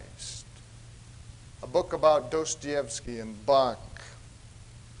Christ, a book about Dostoevsky and Bach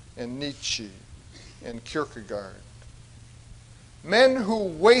and Nietzsche and Kierkegaard. Men who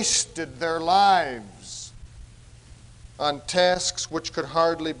wasted their lives on tasks which could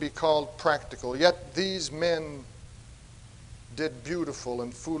hardly be called practical. Yet these men did beautiful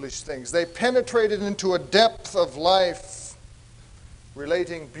and foolish things. They penetrated into a depth of life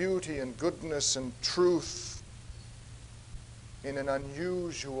relating beauty and goodness and truth in an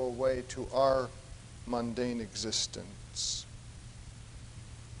unusual way to our mundane existence.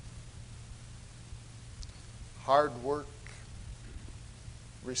 Hard work,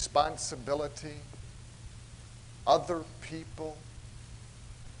 responsibility, other people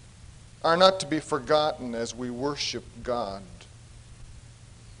are not to be forgotten as we worship God.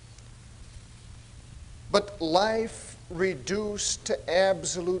 But life reduced to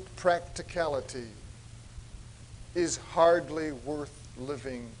absolute practicality is hardly worth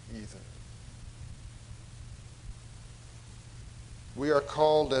living either. We are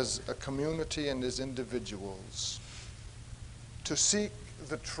called as a community and as individuals to seek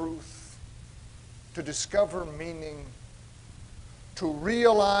the truth, to discover meaning, to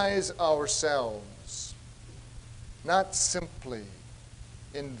realize ourselves, not simply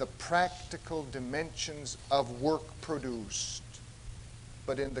in the practical dimensions of work produced,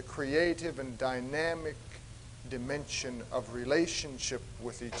 but in the creative and dynamic dimension of relationship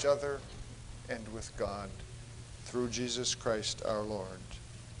with each other and with God, through Jesus Christ our Lord.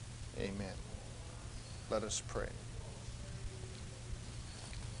 Amen. Let us pray.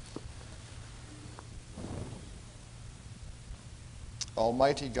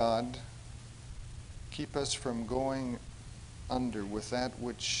 Almighty God, keep us from going under with that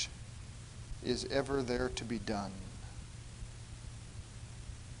which is ever there to be done.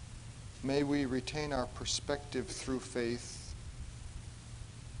 May we retain our perspective through faith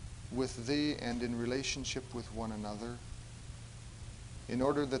with Thee and in relationship with one another, in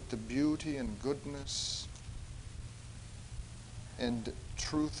order that the beauty and goodness and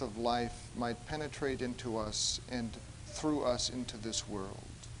truth of life might penetrate into us and through us into this world.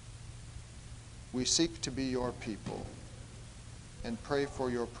 We seek to be your people and pray for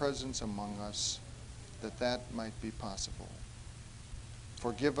your presence among us, that that might be possible.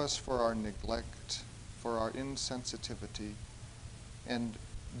 Forgive us for our neglect, for our insensitivity, and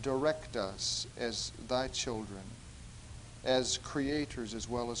direct us as thy children, as creators as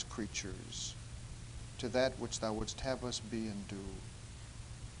well as creatures, to that which thou wouldst have us be and do.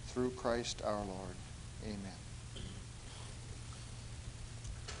 Through Christ our Lord. Amen.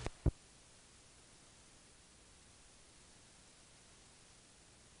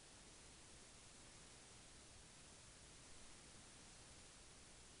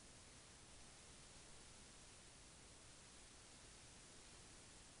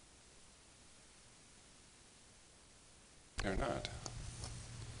 They're not.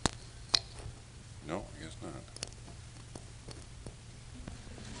 No, I guess not.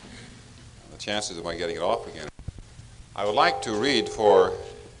 The chances of my getting it off again. I would like to read for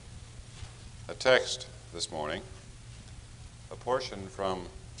a text this morning a portion from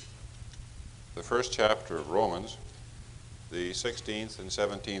the first chapter of Romans, the 16th and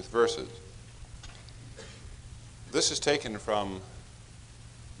 17th verses. This is taken from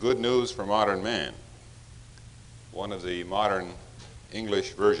Good News for Modern Man, one of the modern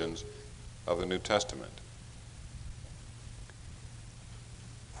English versions of the New Testament.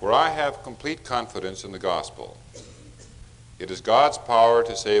 For I have complete confidence in the gospel. It is God's power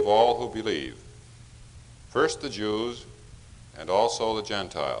to save all who believe, first the Jews and also the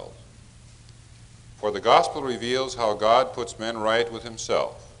Gentiles. For the gospel reveals how God puts men right with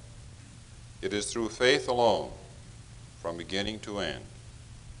himself. It is through faith alone, from beginning to end.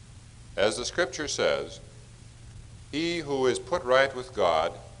 As the scripture says, he who is put right with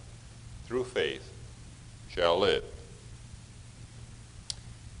God through faith shall live.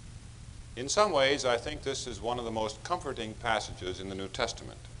 In some ways, I think this is one of the most comforting passages in the New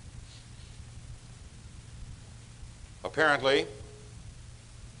Testament. Apparently,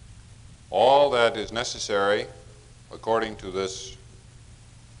 all that is necessary, according to this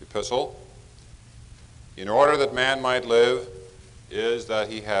epistle, in order that man might live, is that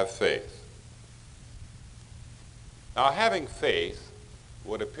he have faith. Now, having faith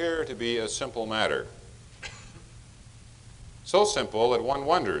would appear to be a simple matter. So simple that one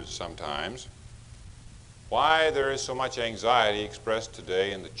wonders sometimes why there is so much anxiety expressed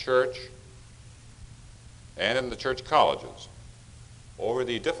today in the church and in the church colleges over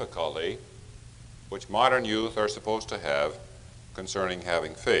the difficulty which modern youth are supposed to have concerning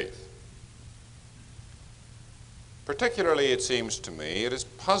having faith. Particularly, it seems to me, it is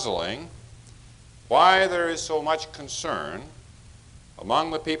puzzling why there is so much concern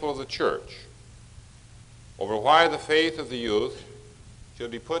among the people of the church over why the faith of the youth should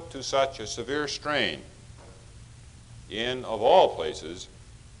be put to such a severe strain in, of all places,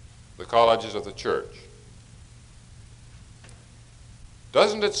 the colleges of the church.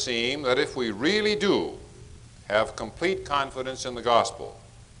 Doesn't it seem that if we really do have complete confidence in the gospel.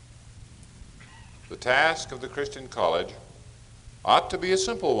 The task of the Christian college ought to be a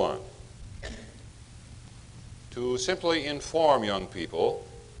simple one: to simply inform young people,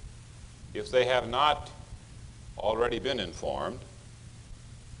 if they have not already been informed,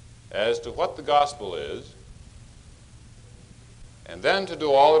 as to what the gospel is, and then to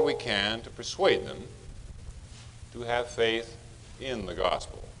do all that we can to persuade them to have faith in the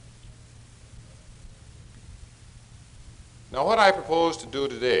gospel. Now, what I propose to do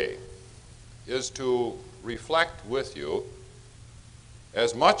today is to reflect with you,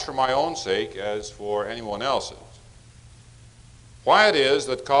 as much for my own sake as for anyone else's, why it is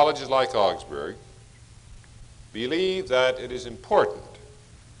that colleges like Augsburg believe that it is important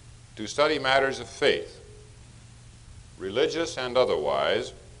to study matters of faith, religious and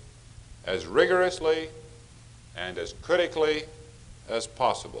otherwise, as rigorously and as critically as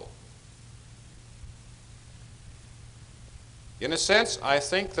possible. In a sense, I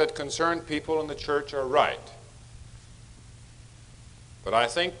think that concerned people in the church are right, but I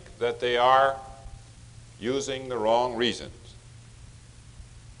think that they are using the wrong reasons.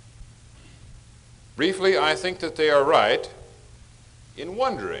 Briefly, I think that they are right in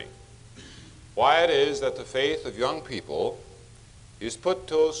wondering why it is that the faith of young people is put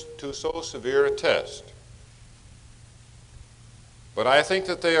to so severe a test. But I think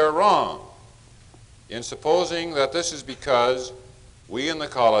that they are wrong in supposing that this is because we in the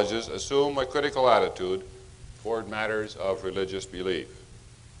colleges assume a critical attitude toward matters of religious belief.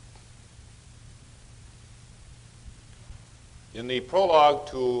 In the prologue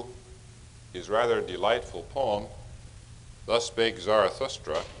to his rather delightful poem, Thus Spake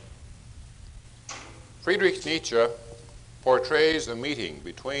Zarathustra, Friedrich Nietzsche portrays a meeting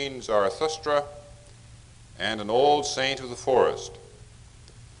between Zarathustra and an old saint of the forest,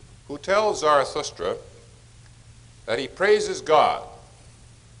 who tells Zarathustra that he praises God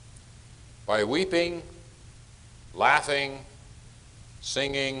by weeping, laughing,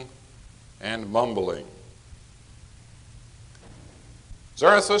 singing, and mumbling.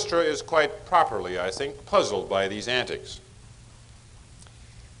 Zarathustra is quite properly, I think, puzzled by these antics.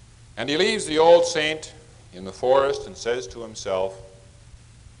 And he leaves the old saint in the forest and says to himself,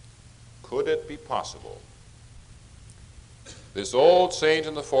 could it be possible? This old saint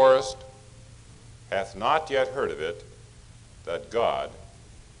in the forest hath not yet heard of it, that God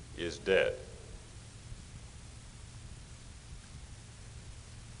is dead.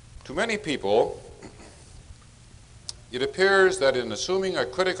 To many people, it appears that in assuming a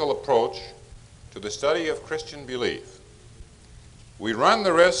critical approach to the study of Christian belief, we run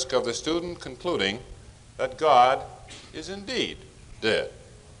the risk of the student concluding that God is indeed dead,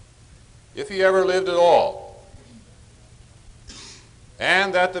 if he ever lived at all,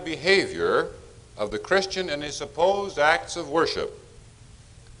 and that the behavior of the Christian in his supposed acts of worship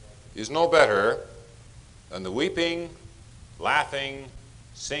is no better than the weeping, laughing,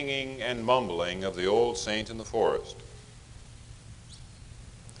 singing, and mumbling of the old saint in the forest.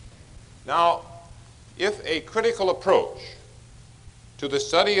 Now, if a critical approach to the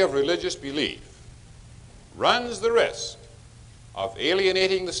study of religious belief runs the risk of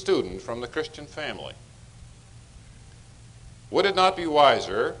alienating the student from the Christian family, would it not be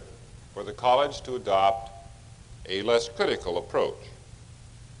wiser for the college to adopt a less critical approach?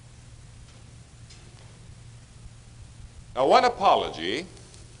 Now, one apology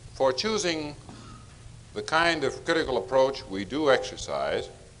for choosing the kind of critical approach we do exercise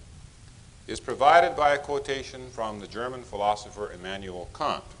is provided by a quotation from the German philosopher Immanuel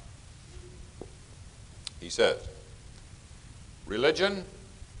Kant. He says, "Religion,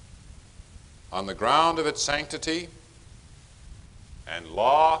 on the ground of its sanctity, and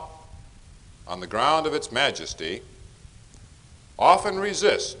law, on the ground of its majesty, often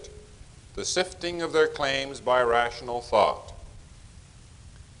resist the sifting of their claims by rational thought.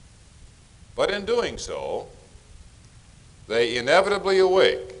 But in doing so, they inevitably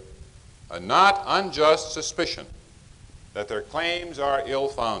awake a not unjust suspicion that their claims are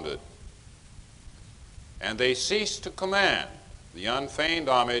ill-founded, and they cease to command the unfeigned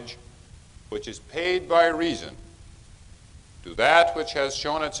homage which is paid by reason to that which has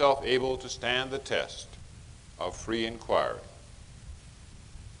shown itself able to stand the test of free inquiry."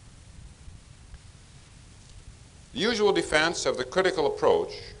 The usual defense of the critical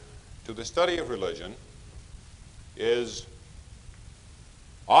approach to the study of religion is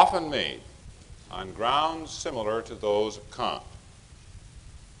often made on grounds similar to those of Kant.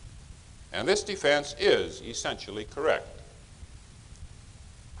 And this defense is essentially correct.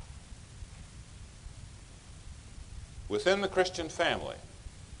 Within the Christian family,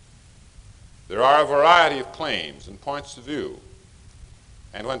 there are a variety of claims and points of view.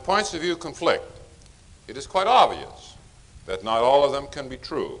 And when points of view conflict, it is quite obvious that not all of them can be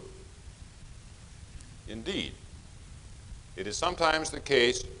true. Indeed, it is sometimes the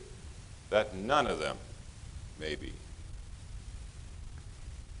case that none of them may be.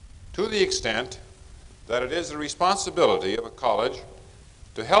 To the extent that it is the responsibility of a college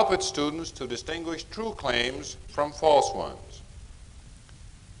to help its students to distinguish true claims from false ones.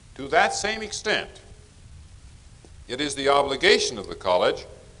 To that same extent, it is the obligation of the college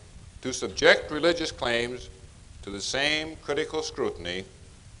to subject religious claims to the same critical scrutiny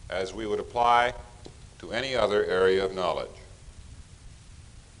as we would apply to any other area of knowledge.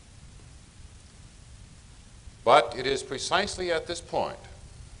 But it is precisely at this point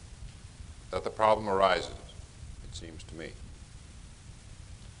that the problem arises, it seems to me.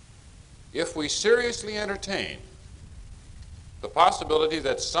 If we seriously entertain the possibility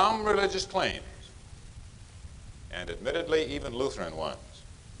that some religious claims, and admittedly even Lutheran ones,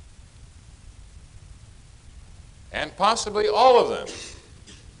 and possibly all of them,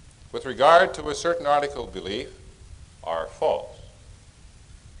 with regard to a certain article of belief, are false,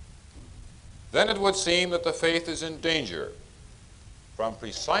 then it would seem that the faith is in danger from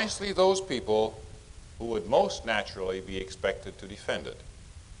precisely those people who would most naturally be expected to defend it.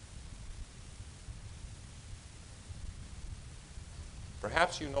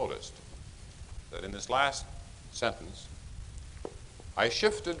 Perhaps you noticed that in this last sentence, I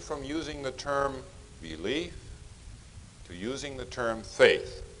shifted from using the term belief to using the term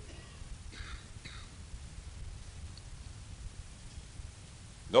faith.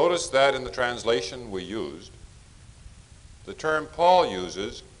 Notice that in the translation we used, the term Paul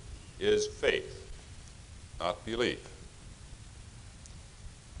uses is faith, not belief.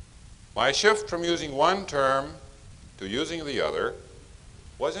 My shift from using one term to using the other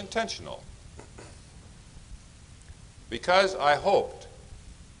was intentional, because I hoped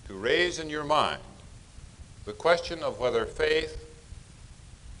to raise in your mind the question of whether faith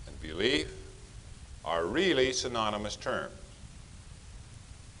and belief are really synonymous terms.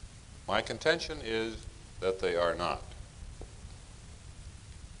 My contention is that they are not.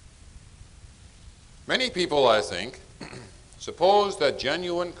 Many people, I think, suppose that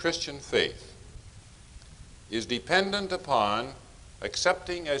genuine Christian faith is dependent upon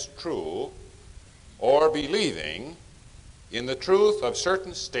accepting as true or believing in the truth of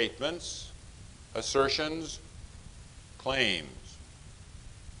certain statements, assertions, claims.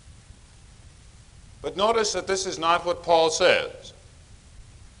 But notice that this is not what Paul says.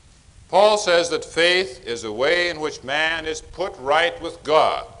 Paul says that faith is a way in which man is put right with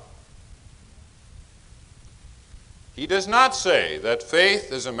God. He does not say that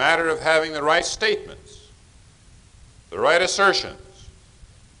faith is a matter of having the right statements, the right assertions,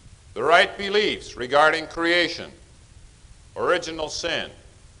 the right beliefs regarding creation, original sin,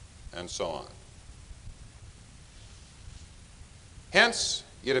 and so on. Hence,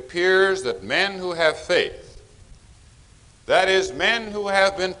 it appears that men who have faith, that is, men who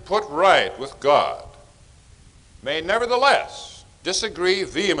have been put right with God, may nevertheless disagree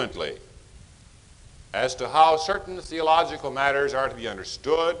vehemently as to how certain theological matters are to be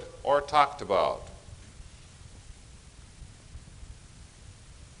understood or talked about.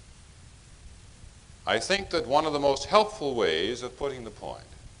 I think that one of the most helpful ways of putting the point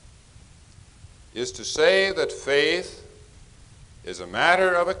is to say that faith is a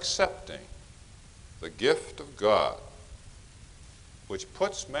matter of accepting the gift of God, which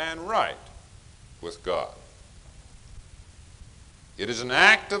puts man right with God. It is an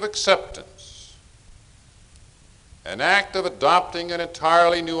act of acceptance, an act of adopting an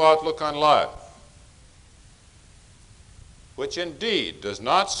entirely new outlook on life, which indeed does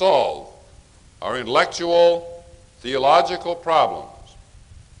not solve our intellectual, theological problems,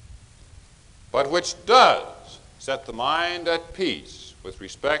 but which does set the mind at peace with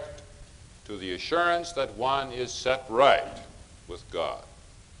respect to the assurance that one is set right with God.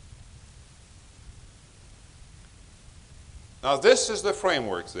 Now, this is the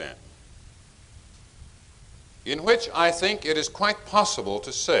framework, then, in which I think it is quite possible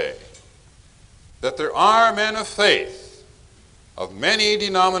to say that there are men of faith of many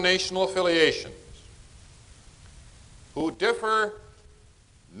denominational affiliations who differ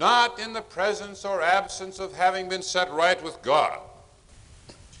not in the presence or absence of having been set right with God,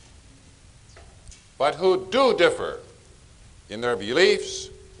 but who do differ in their beliefs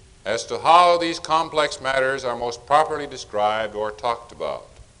as to how these complex matters are most properly described or talked about.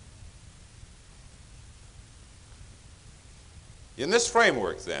 In this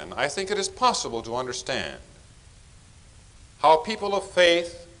framework, then, I think it is possible to understand how people of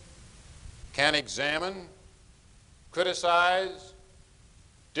faith can examine, criticize,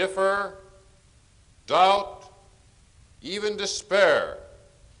 differ, doubt, even despair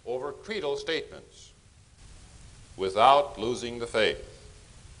over creedal statements without losing the faith.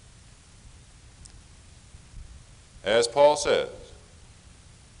 As Paul says,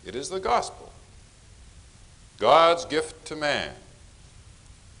 it is the gospel, God's gift to man,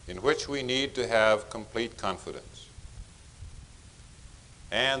 in which we need to have complete confidence.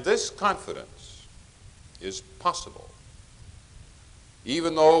 And this confidence is possible,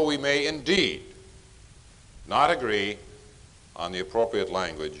 even though we may indeed not agree on the appropriate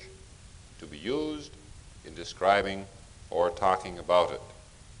language to be used in describing or talking about it.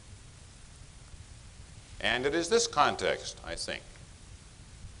 And it is this context, I think,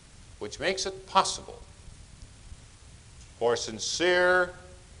 which makes it possible for sincere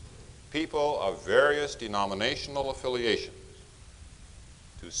people of various denominational affiliations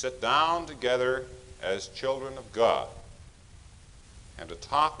to sit down together as children of God and to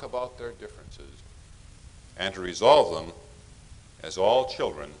talk about their differences and to resolve them as all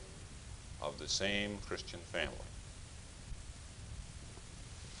children of the same Christian family.